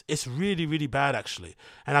slightest. It's really, really bad, actually.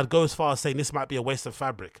 And I'd go as far as saying this might be a waste of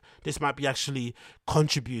fabric. This might be actually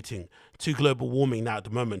contributing to global warming now at the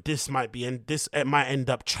moment. This might be, it might end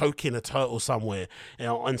up choking a turtle somewhere,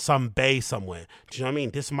 on some bay somewhere. Do you know what I mean?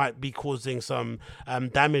 This might be causing some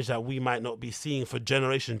damage that we might not be seeing for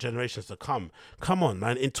generations to come. Come on,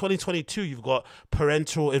 man. In 2022, you've got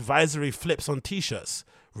parental advisory flips on t-shirts.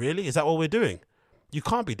 Really? Is that what we're doing? You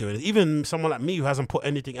can't be doing it. Even someone like me who hasn't put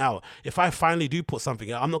anything out, if I finally do put something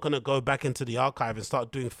out, I'm not going to go back into the archive and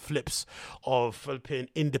start doing flips of flipping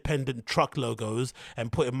independent truck logos and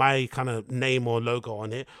putting my kind of name or logo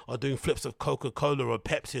on it, or doing flips of Coca-Cola or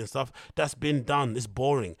Pepsi and stuff. That's been done. It's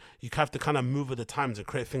boring. You have to kind of move with the times and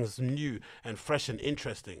create things new and fresh and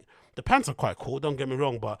interesting. The pants are quite cool, don't get me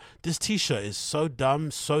wrong, but this t-shirt is so dumb,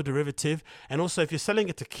 so derivative. And also, if you're selling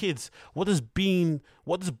it to kids, what does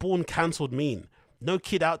born cancelled mean? No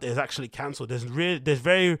kid out there is actually cancelled. I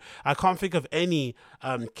can't think of any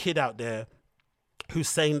kid out there who's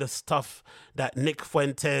saying the stuff that Nick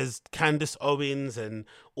Fuentes, Candace Owens, and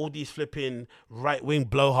all these flipping right-wing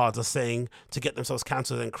blowhards are saying to get themselves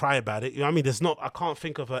cancelled and cry about it. You know what I mean? I can't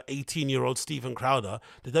think of an 18-year-old Stephen Crowder.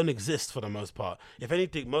 They don't exist for the most part. If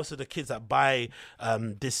anything, most of the kids that buy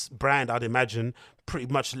this brand, I'd imagine, pretty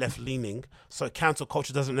much left-leaning. So cancel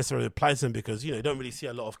culture doesn't necessarily apply to them because, you don't really see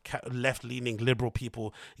a lot of left-leaning liberal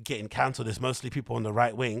people getting cancelled. There's mostly people on the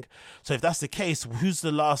right wing. So if that's the case, who's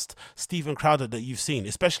the last Stephen Crowder that you've seen,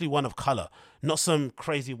 especially one of color? Not some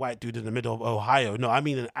crazy white dude in the middle of Ohio. No, I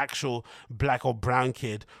mean an actual black or brown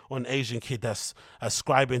kid or an Asian kid that's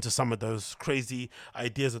ascribing to some of those crazy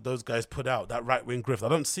ideas that those guys put out, that right-wing grift. I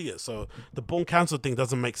don't see it. So the born cancel thing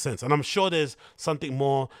doesn't make sense. And I'm sure there's something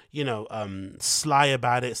more, sly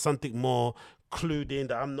about it, something more clued in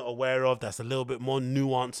that I'm not aware of, that's a little bit more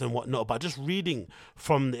nuanced and whatnot. But just reading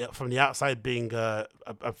from the outside, being a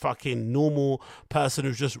fucking normal person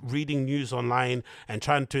who's just reading news online and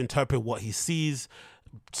trying to interpret what he sees,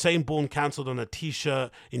 saying born cancelled on a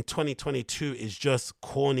t-shirt in 2022 is just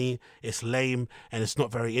corny, it's lame, and it's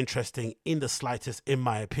not very interesting in the slightest, in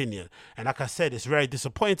my opinion. And like I said, it's very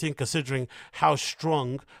disappointing considering how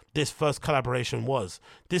strong this first collaboration was.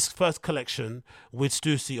 This first collection with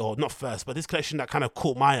Stussy, or not first, but this collection that kind of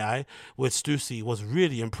caught my eye with Stussy was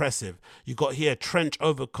really impressive. You got here a trench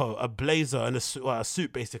overcoat, a blazer, and a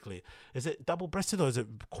suit basically. Is it double-breasted or is it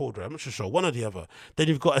corduroy? I'm not sure, one or the other. Then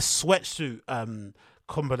you've got a sweatsuit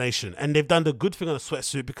combination, and they've done the good thing on a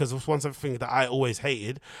sweatsuit, because it was one something that I always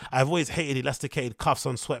hated. I've always hated elasticated cuffs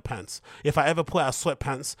on sweatpants. If I ever put out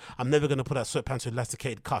sweatpants, I'm never going to put out sweatpants with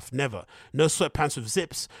elasticated cuff. Never. No sweatpants with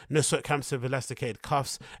zips, no sweatpants with elasticated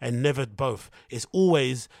cuffs, and never both. It's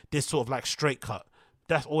always this sort of like straight cut.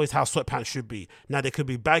 That's always how sweatpants should be. Now, they could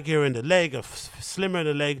be baggier in the leg or slimmer in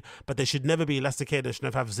the leg, but they should never be elasticated. They should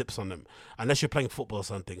never have zips on them, unless you're playing football or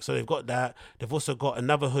something. So they've got that. They've also got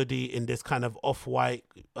another hoodie in this kind of off-white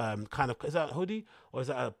kind of... Is that a hoodie? Or is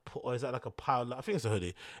that like a pile? I think it's a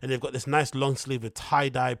hoodie. And they've got this nice long sleeve with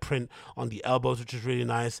tie-dye print on the elbows, which is really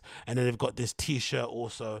nice. And then they've got this t-shirt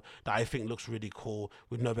also that I think looks really cool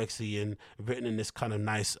with Vacancy Inn written in this kind of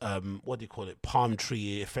nice, palm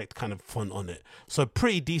tree effect kind of font on it. So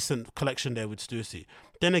pretty decent collection there with Stussy.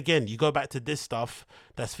 Then again, you go back to this stuff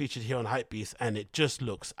that's featured here on Hypebeast, and it just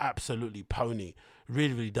looks absolutely pony.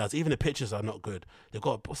 Really, really does. Even the pictures are not good. They've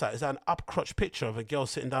got, what's that? Is that an up crotch picture of a girl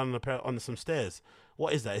sitting down on some stairs?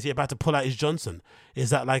 What is that? Is he about to pull out his Johnson? Is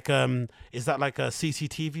that like a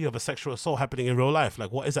CCTV of a sexual assault happening in real life?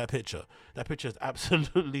 Like, what is that picture? That picture is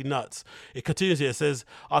absolutely nuts. It continues here. It says,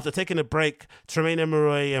 after taking a break, Tremaine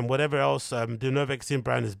Emery and whatever else, the Vacancy Inn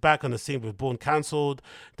brand is back on the scene with Born Cancelled.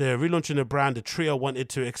 They're relaunching the brand. The trio wanted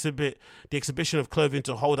to exhibit the exhibition of clothing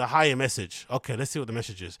to hold a higher message. Okay, let's see what the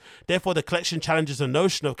message is. Therefore, the collection challenges the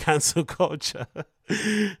notion of cancel culture.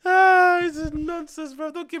 It's just nonsense,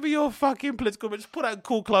 bro. Don't give me your fucking political, but just put out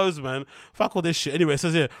cool clothes, man. Fuck all this shit. Anyway, it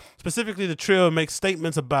says here, specifically the trio makes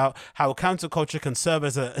statements about how cancel culture can serve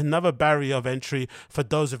as another barrier of entry for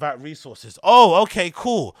those without resources. Oh, okay,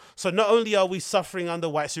 cool. So not only are we suffering under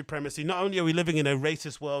white supremacy, not only are we living in a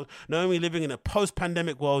racist world, not only are we living in a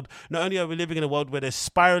post-pandemic world, not only are we living in a world where there's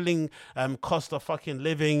spiraling cost of fucking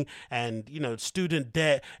living and, student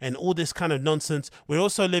debt and all this kind of nonsense, we're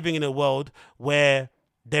also living in a world where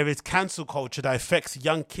there is cancel culture that affects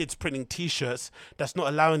young kids printing t-shirts that's not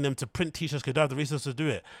allowing them to print t-shirts because they don't have the resources to do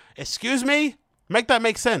it. Excuse me? Make that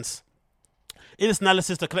make sense. In its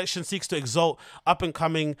analysis, the collection seeks to exalt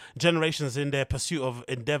up-and-coming generations in their pursuit of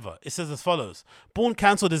endeavor. It says as follows: Born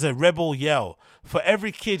Cancelled is a rebel yell. For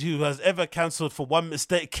every kid who has ever cancelled for one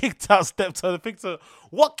mistake, kicked out, stepped on the picture.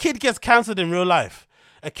 What kid gets cancelled in real life?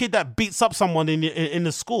 A kid that beats up someone in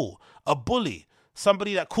the school? A bully?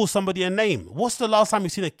 Somebody that calls somebody a name? What's the last time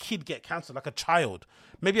you've seen a kid get cancelled, like a child?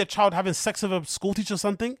 Maybe a child having sex with a school teacher or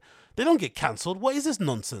something? They don't get cancelled. What is this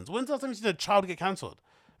nonsense? When's the last time you've seen a child get cancelled?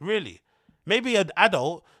 Really? Maybe an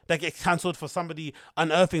adult that gets cancelled for somebody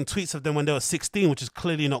unearthing tweets of them when they were 16, which is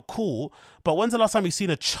clearly not cool. But when's the last time you've seen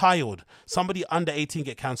a child, somebody under 18,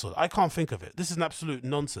 get cancelled? I can't think of it. This is an absolute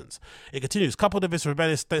nonsense. It continues. Coupled with this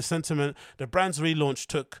rebellious sentiment, the brand's relaunch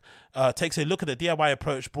takes a look at the DIY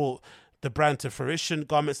approach, brought the brand to fruition.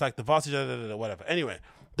 Garments like the Varsity, whatever. Anyway,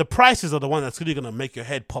 the prices are the one that's really going to make your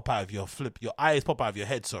head pop out of your eyes pop out of your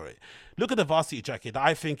head, sorry. Look at the Varsity jacket that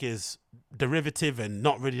I think is derivative and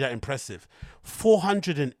not really that impressive.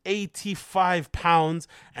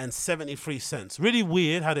 £485.73. Really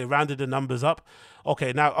weird how they rounded the numbers up.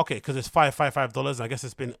 Okay, because it's $555. I guess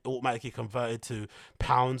it's been automatically converted to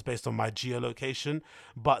pounds based on my geolocation.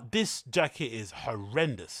 But this jacket is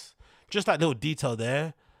horrendous. Just that little detail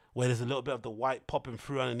there, where there's a little bit of the white popping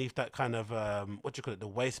through underneath that kind of, the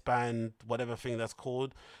waistband, whatever thing that's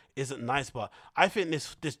called, isn't nice. But I think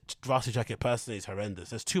this varsity jacket personally is horrendous.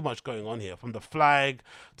 There's too much going on here, from the flag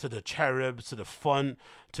to the cherubs to the font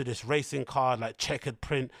to this racing car, like checkered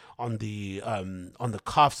print on the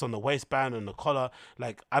cuffs, on the waistband, and the collar.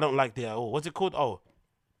 Like, I don't like the, what's it called? No,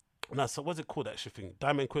 so what's it called, actually thing?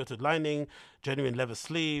 Diamond quilted lining, genuine leather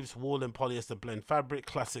sleeves, wool and polyester blend fabric,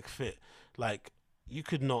 classic fit. Like, you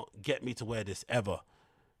could not get me to wear this ever.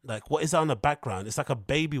 Like, what is that on the background? It's like a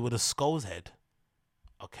baby with a skull's head.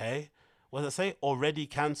 Okay? What does it say? Already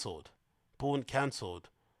cancelled. Born cancelled.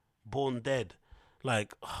 Born dead.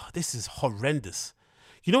 Like, this is horrendous.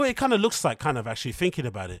 You know what it kind of looks like, kind of actually thinking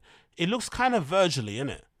about it? It looks kind of Virgil-y,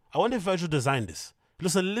 innit? I wonder if Virgil designed this. It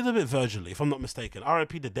looks a little bit Virgil-y, if I'm not mistaken.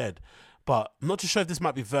 R.I.P. the dead. But I'm not too sure if this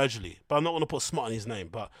might be Virgil-y. But I'm not going to put smut on his name.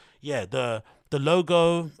 But yeah, the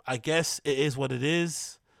logo, I guess it is what it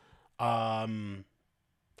is. I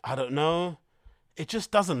don't know. It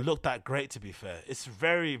just doesn't look that great, to be fair. It's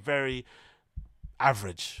very, very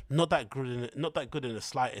average. Not that good in the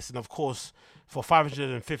slightest. And of course, for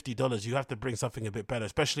 $550, you have to bring something a bit better,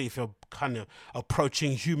 especially if you're kind of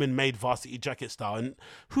approaching human-made varsity jacket style. And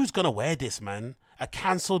who's gonna wear this, man? A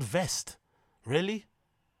cancelled vest? Really?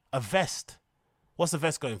 A vest? What's the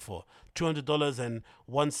vest going for? $200 and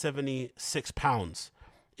 £176.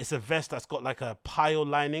 It's a vest that's got like a pile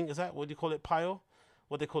lining. Is that what do you call it? Pile?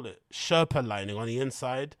 What do they call it? Sherpa lining on the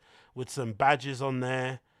inside with some badges on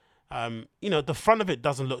there. The front of it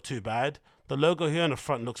doesn't look too bad. The logo here on the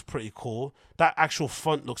front looks pretty cool. That actual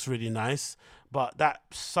font looks really nice. But that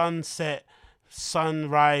sunset,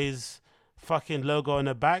 sunrise fucking logo on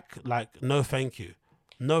the back, like, no thank you.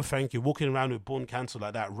 No thank you. Walking around with Born Cancelled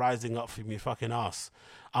like that rising up from your fucking ass.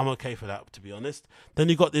 I'm okay for that, to be honest. Then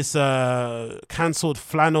you got this cancelled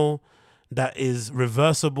flannel that is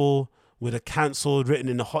reversible with a cancelled written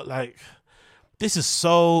in the hot, like, this is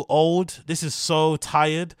so old. This is so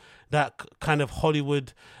tired. That kind of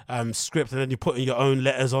Hollywood script, and then you put in your own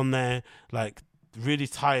letters on there, like, really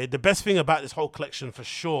tired. The best thing about this whole collection for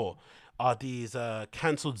sure are these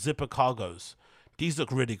cancelled zipper cargos. These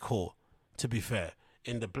look really cool, to be fair,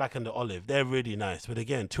 in the black and the olive. They're really nice. But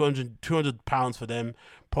again, £200 for them,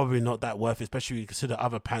 probably not that worth it, especially when you consider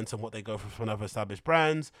other pants and what they go for from other established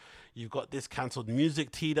brands. You've got this cancelled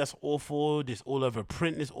music tee that's awful. This all over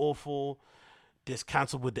print is awful. This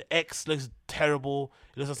cancelled with the X looks terrible.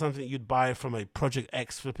 It looks like something you'd buy from a Project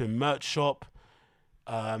X flipping merch shop.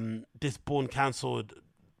 This Born Cancelled,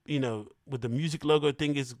 with the music logo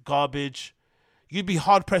thing is garbage. You'd be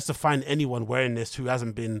hard pressed to find anyone wearing this who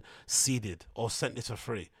hasn't been seeded or sent this for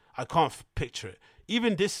free. I can't picture it.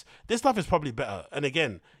 Even this stuff is probably better. And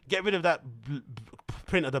again, get rid of that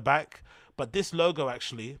print at the back. But this logo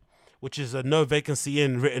actually, which is a no vacancy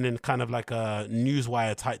in written in kind of like a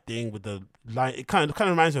newswire type thing with the line. It kind of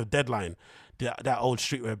reminds me of Deadline, that old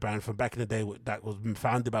streetwear brand from back in the day that was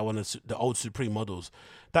founded by one of the old Supreme models.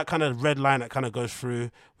 That kind of red line that kind of goes through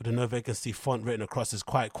with the no vacancy font written across is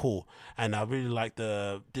quite cool. And I really like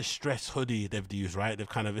the distress hoodie they've used, right? They've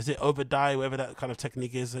kind of, is it over dye, whatever that kind of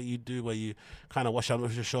technique is that you do where you kind of wash out,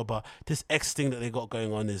 I'm not sure, but this X thing that they got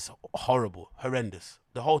going on is horrible, horrendous.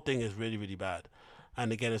 The whole thing is really, really bad.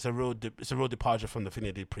 And again, it's a real departure from the thing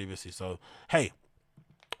they did previously. So, hey,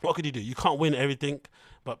 what could you do? You can't win everything.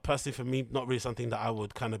 But personally, for me, not really something that I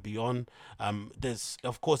would kind of be on. There's,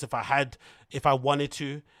 of course, if I wanted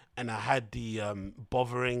to, and I had the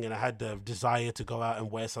bothering and I had the desire to go out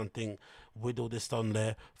and wear something with all this on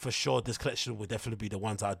there, for sure, this collection would definitely be the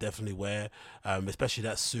ones I'd definitely wear. Especially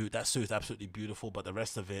that suit. That suit is absolutely beautiful. But the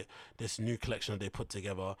rest of it, this new collection that they put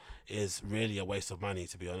together, is really a waste of money,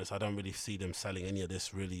 to be honest. I don't really see them selling any of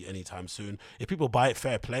this really anytime soon. If people buy it,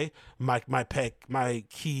 fair play. My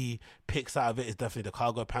key picks out of it is definitely the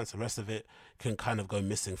cargo pants. The rest of it can kind of go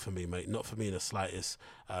missing for me, mate. Not for me in the slightest.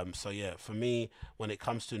 So yeah, for me, when it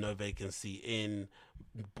comes to no Vacancy Inn,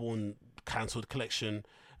 born cancelled collection,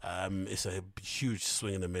 it's a huge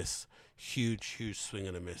swing and a miss. Huge swing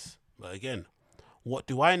and a miss. But again, what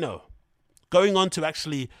do I know? Going on to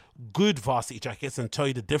actually good varsity jackets and tell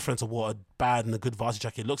you the difference of what a bad and a good varsity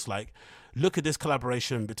jacket looks like. Look at this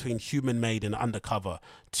collaboration between Human Made and Undercover.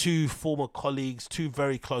 Two former colleagues, two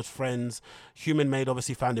very close friends. Human Made,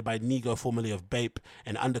 obviously founded by Nigo, formerly of Bape,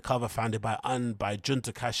 and Undercover, founded by Jun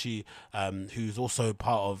Takashi, who's also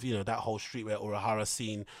part of, you know, that whole streetwear Urahara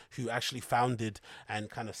scene, who actually founded and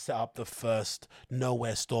kind of set up the first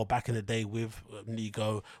nowhere store back in the day with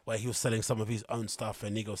Nigo, where he was selling some of his own stuff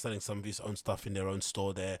and Nigo was selling some of his own stuff in their own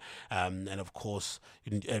store there. And of course,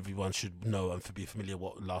 everyone should know and be familiar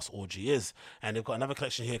what Last Orgy is. And they've got another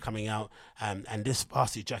collection here coming out, and this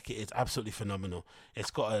varsity jacket is absolutely phenomenal.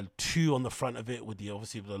 It's got a 2 on the front of it with the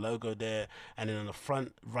logo there, and then on the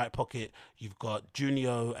front right pocket you've got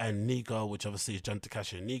Junio and Nigo, which obviously is Jun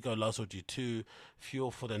Takashi and Nigo. Last Orgy 2,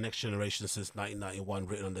 fuel for the next generation since 1991,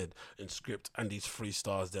 written on the script, and these 3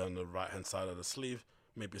 stars there on the right hand side of the sleeve.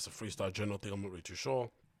 Maybe it's a 3-star general thing, I'm not really too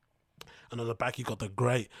sure. And on the back you got the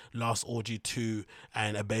great Last Orgy 2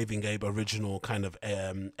 and a Bathing Ape original kind of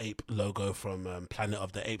ape logo from Planet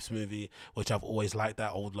of the Apes movie, which I've always liked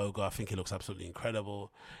that old logo. I think it looks absolutely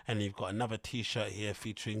incredible. And you've got another t-shirt here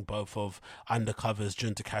featuring both of Undercover's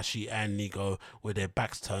Jun Takashi and Nigo with their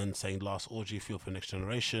backs turned, saying Last Orgy, fuel for next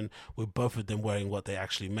generation, with both of them wearing what they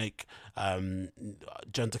actually make. Jun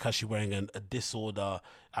Takashi wearing a Disorder.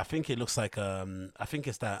 I think it looks like I think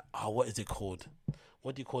it's that, what is it called?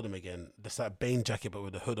 What do you call them again? That's that Bane jacket but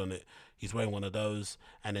with a hood on it. He's wearing one of those,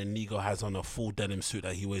 and then Nigo has on a full denim suit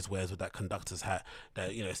that he always wears with that conductor's hat.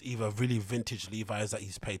 That, you know, it's either really vintage Levi's that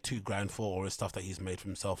he's paid $2,000 for, or it's stuff that he's made for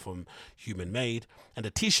himself from Human Made. And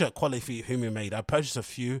the t-shirt quality Human Made, I purchased a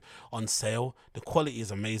few on sale. The quality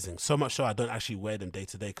is amazing, so much so I don't actually wear them day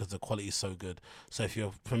to day because the quality is so good. So if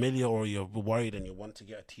you're familiar or you're worried and you want to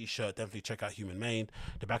get a t-shirt, definitely check out Human Made.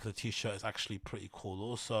 The back of the t-shirt is actually pretty cool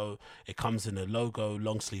also. It comes in a logo,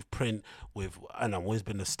 long sleeve print with, and I've always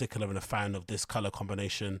been a stickler and a fan of this color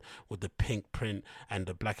combination with the pink print and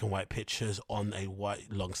the black and white pictures on a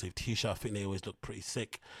white long sleeve t-shirt. I think they always look pretty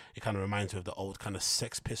sick. It kind of reminds me of the old kind of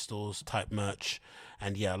Sex Pistols type merch,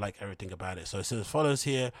 and yeah, I like everything about it. So it says as follows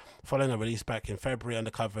here: following a release back in February,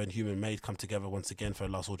 Undercover and Human Made come together once again for a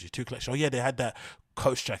Last Orgy 2 collection. Oh yeah, they had that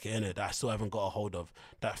Coach jacket in it that I still haven't got a hold of,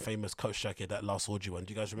 that famous Coach jacket, that Last Orgy one.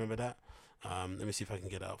 Do you guys remember that? Let me see if I can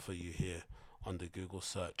get it out for you here on the Google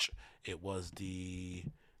search. It was the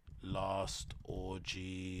Last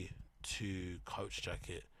Orgy 2 Coach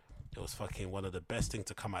jacket. It was fucking one of the best things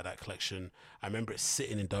to come out of that collection. I remember it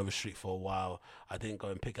sitting in Dover Street for a while. I didn't go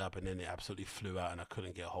and pick it up, and then it absolutely flew out and I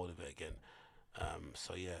couldn't get a hold of it again.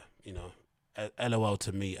 So yeah, you know, LOL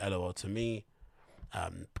to me, LOL to me.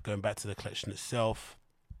 Going back to the collection itself,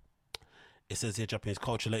 it says here, Japanese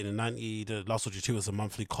culture late in the 90s. The Last Orgy 2 was a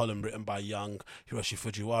monthly column written by young Hiroshi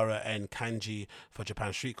Fujiwara and Kanji for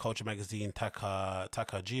Japan Street Culture magazine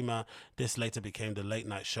Takajima. This later became the late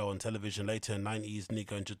night show on television. Later in the 90s,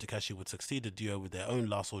 Nigo and Jun Takashi would succeed the duo with their own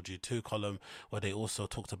Last Orgy 2 column, where they also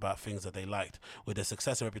talked about things that they liked. With their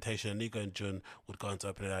success and reputation, Nigo and Jun would go on to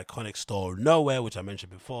open an iconic store Nowhere, which I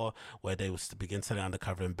mentioned before, where they would begin selling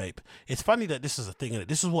Undercover and Bape. It's funny that this is a thing, and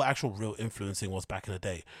this is what actual real influencing was back in the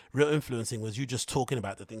day. Real influencing was you just talking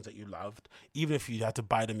about the things that you loved, even if you had to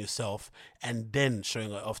buy them yourself, and then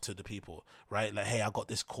showing it off to the people, right? Like, hey, I got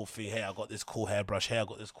this cool thing. Hey, I got this cool hairbrush. Hey, I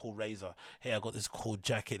got this cool razor. Hey, I got this cool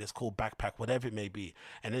jacket, this cool backpack, whatever it may be.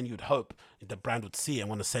 And then you'd hope the brand would see it and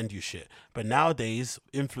want to send you shit. But nowadays,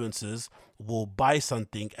 influencers will buy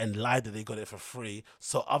something and lie that they got it for free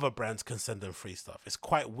so other brands can send them free stuff. It's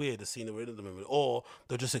quite weird to see the rhythm of the moment. Or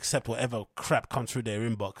they'll just accept whatever crap comes through their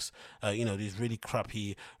inbox. You know, these really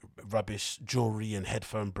crappy, rubbish jewelry and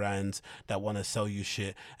headphone brands that want to sell you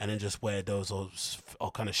shit, and then just wear those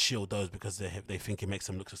or kind of shield those because they think it makes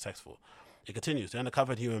them look successful. It continues. The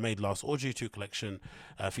Undercover Human Made Last Orgy 2 collection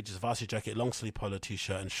features a varsity jacket, long sleeve polo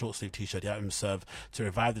t-shirt, and short sleeve t-shirt. The items serve to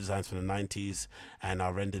revive the designs from the 90s and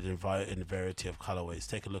are rendered in a variety of colorways.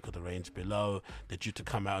 Take a look at the range below. They're due to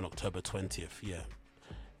come out on October 20th. Yeah.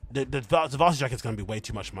 The varsity jacket is going to be way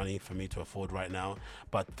too much money for me to afford right now,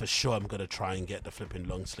 but for sure I'm going to try and get the flipping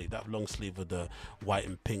long sleeve. That long sleeve with the white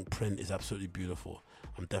and pink print is absolutely beautiful.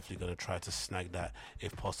 I'm definitely going to try to snag that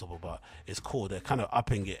if possible, but it's cool. They're kind of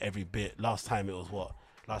upping it every bit. Last time it was what?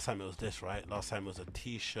 Last time it was this, right? Last time it was a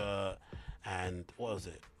t-shirt, and what was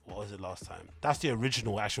it? What was it last time? That's the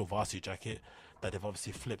original actual varsity jacket that they've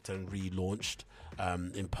obviously flipped and relaunched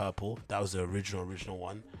in purple. That was the original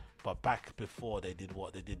one. But back before they did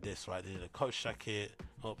what? They did this, right? They did a coach jacket.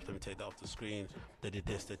 Oh, let me take that off the screen. They did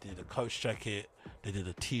this. They did a coach jacket. They did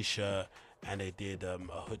a t-shirt. And they did a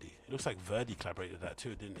hoodie. It looks like Verdi collaborated with that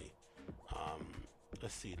too, didn't he?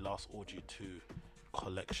 Let's see. Last Orgy 2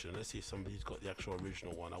 collection. Let's see if somebody's got the actual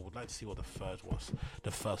original one. I would like to see what the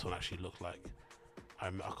first one actually looked like.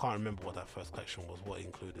 I can't remember what that first collection was, what it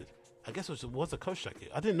included. I guess it was a coach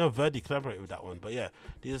jacket. I didn't know Verdi collaborated with that one. But yeah,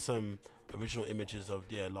 these are some original images of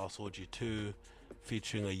Last Orgy 2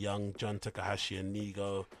 featuring a young John Takahashi and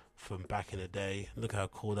Nigo from back in the day. Look how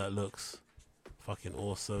cool that looks. Fucking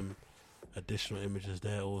awesome. Additional images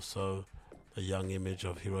there also. A young image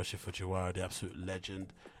of Hiroshi Fujiwara, the absolute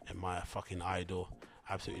legend and my fucking idol.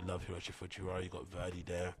 Absolutely love Hiroshi Fujiwara. You got Verdi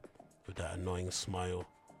there with that annoying smile.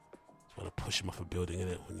 Just want to push him off a building,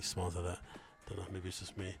 innit, when he smiles like that. Don't know, maybe it's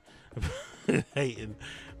just me hating.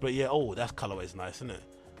 But yeah, oh, that colorway is nice, isn't it?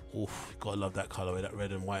 Oof, gotta love that colorway. That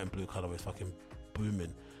red and white and blue colorway is fucking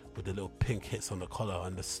booming with the little pink hits on the collar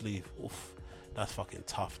and the sleeve. Oof, that's fucking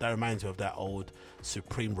tough. That reminds me of that old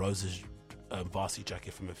Supreme Roses varsity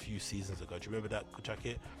jacket from a few seasons ago. Do you remember that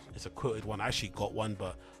jacket? It's a quilted one. I actually got one,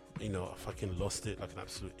 but I fucking lost it like an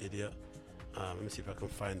absolute idiot. Let me see if I can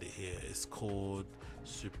find it here. It's called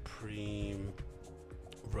Supreme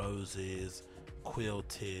Roses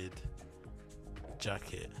quilted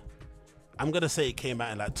jacket. I'm gonna say it came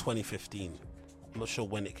out in like 2015. I'm not sure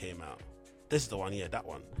when it came out. This is the one, yeah, that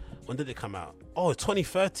one. When did it come out? Oh,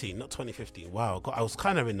 2013, not 2015. Wow, I was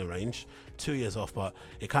kind of in the range, 2 years off, but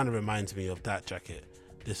it kind of reminds me of that jacket.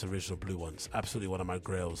 This original blue one's absolutely one of my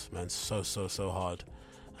grails, man. So hard.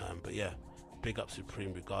 But yeah, big up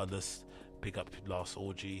Supreme regardless. Big up Last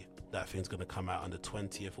Orgy. That thing's gonna come out on the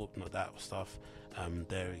 20th. Oh, not that stuff.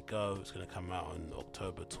 There we go. It's gonna come out on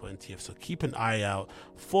October 20th. So keep an eye out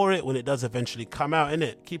for it when it does eventually come out,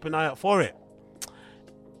 innit? Keep an eye out for it.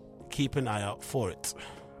 Keep an eye out for it.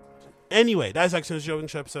 Anyway, that is actually the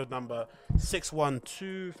show episode number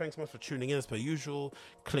 612. Thanks so much for tuning in as per usual.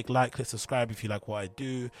 Click like, click subscribe if you like what I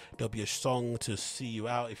do. There'll be a song to see you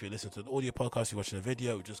out. If you're listening to the audio podcast, you're watching the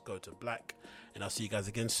video, just go to black. And I'll see you guys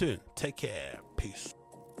again soon. Take care. Peace.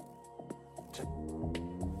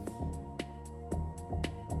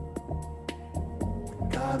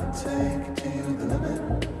 Gotta take it to the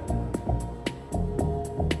limit.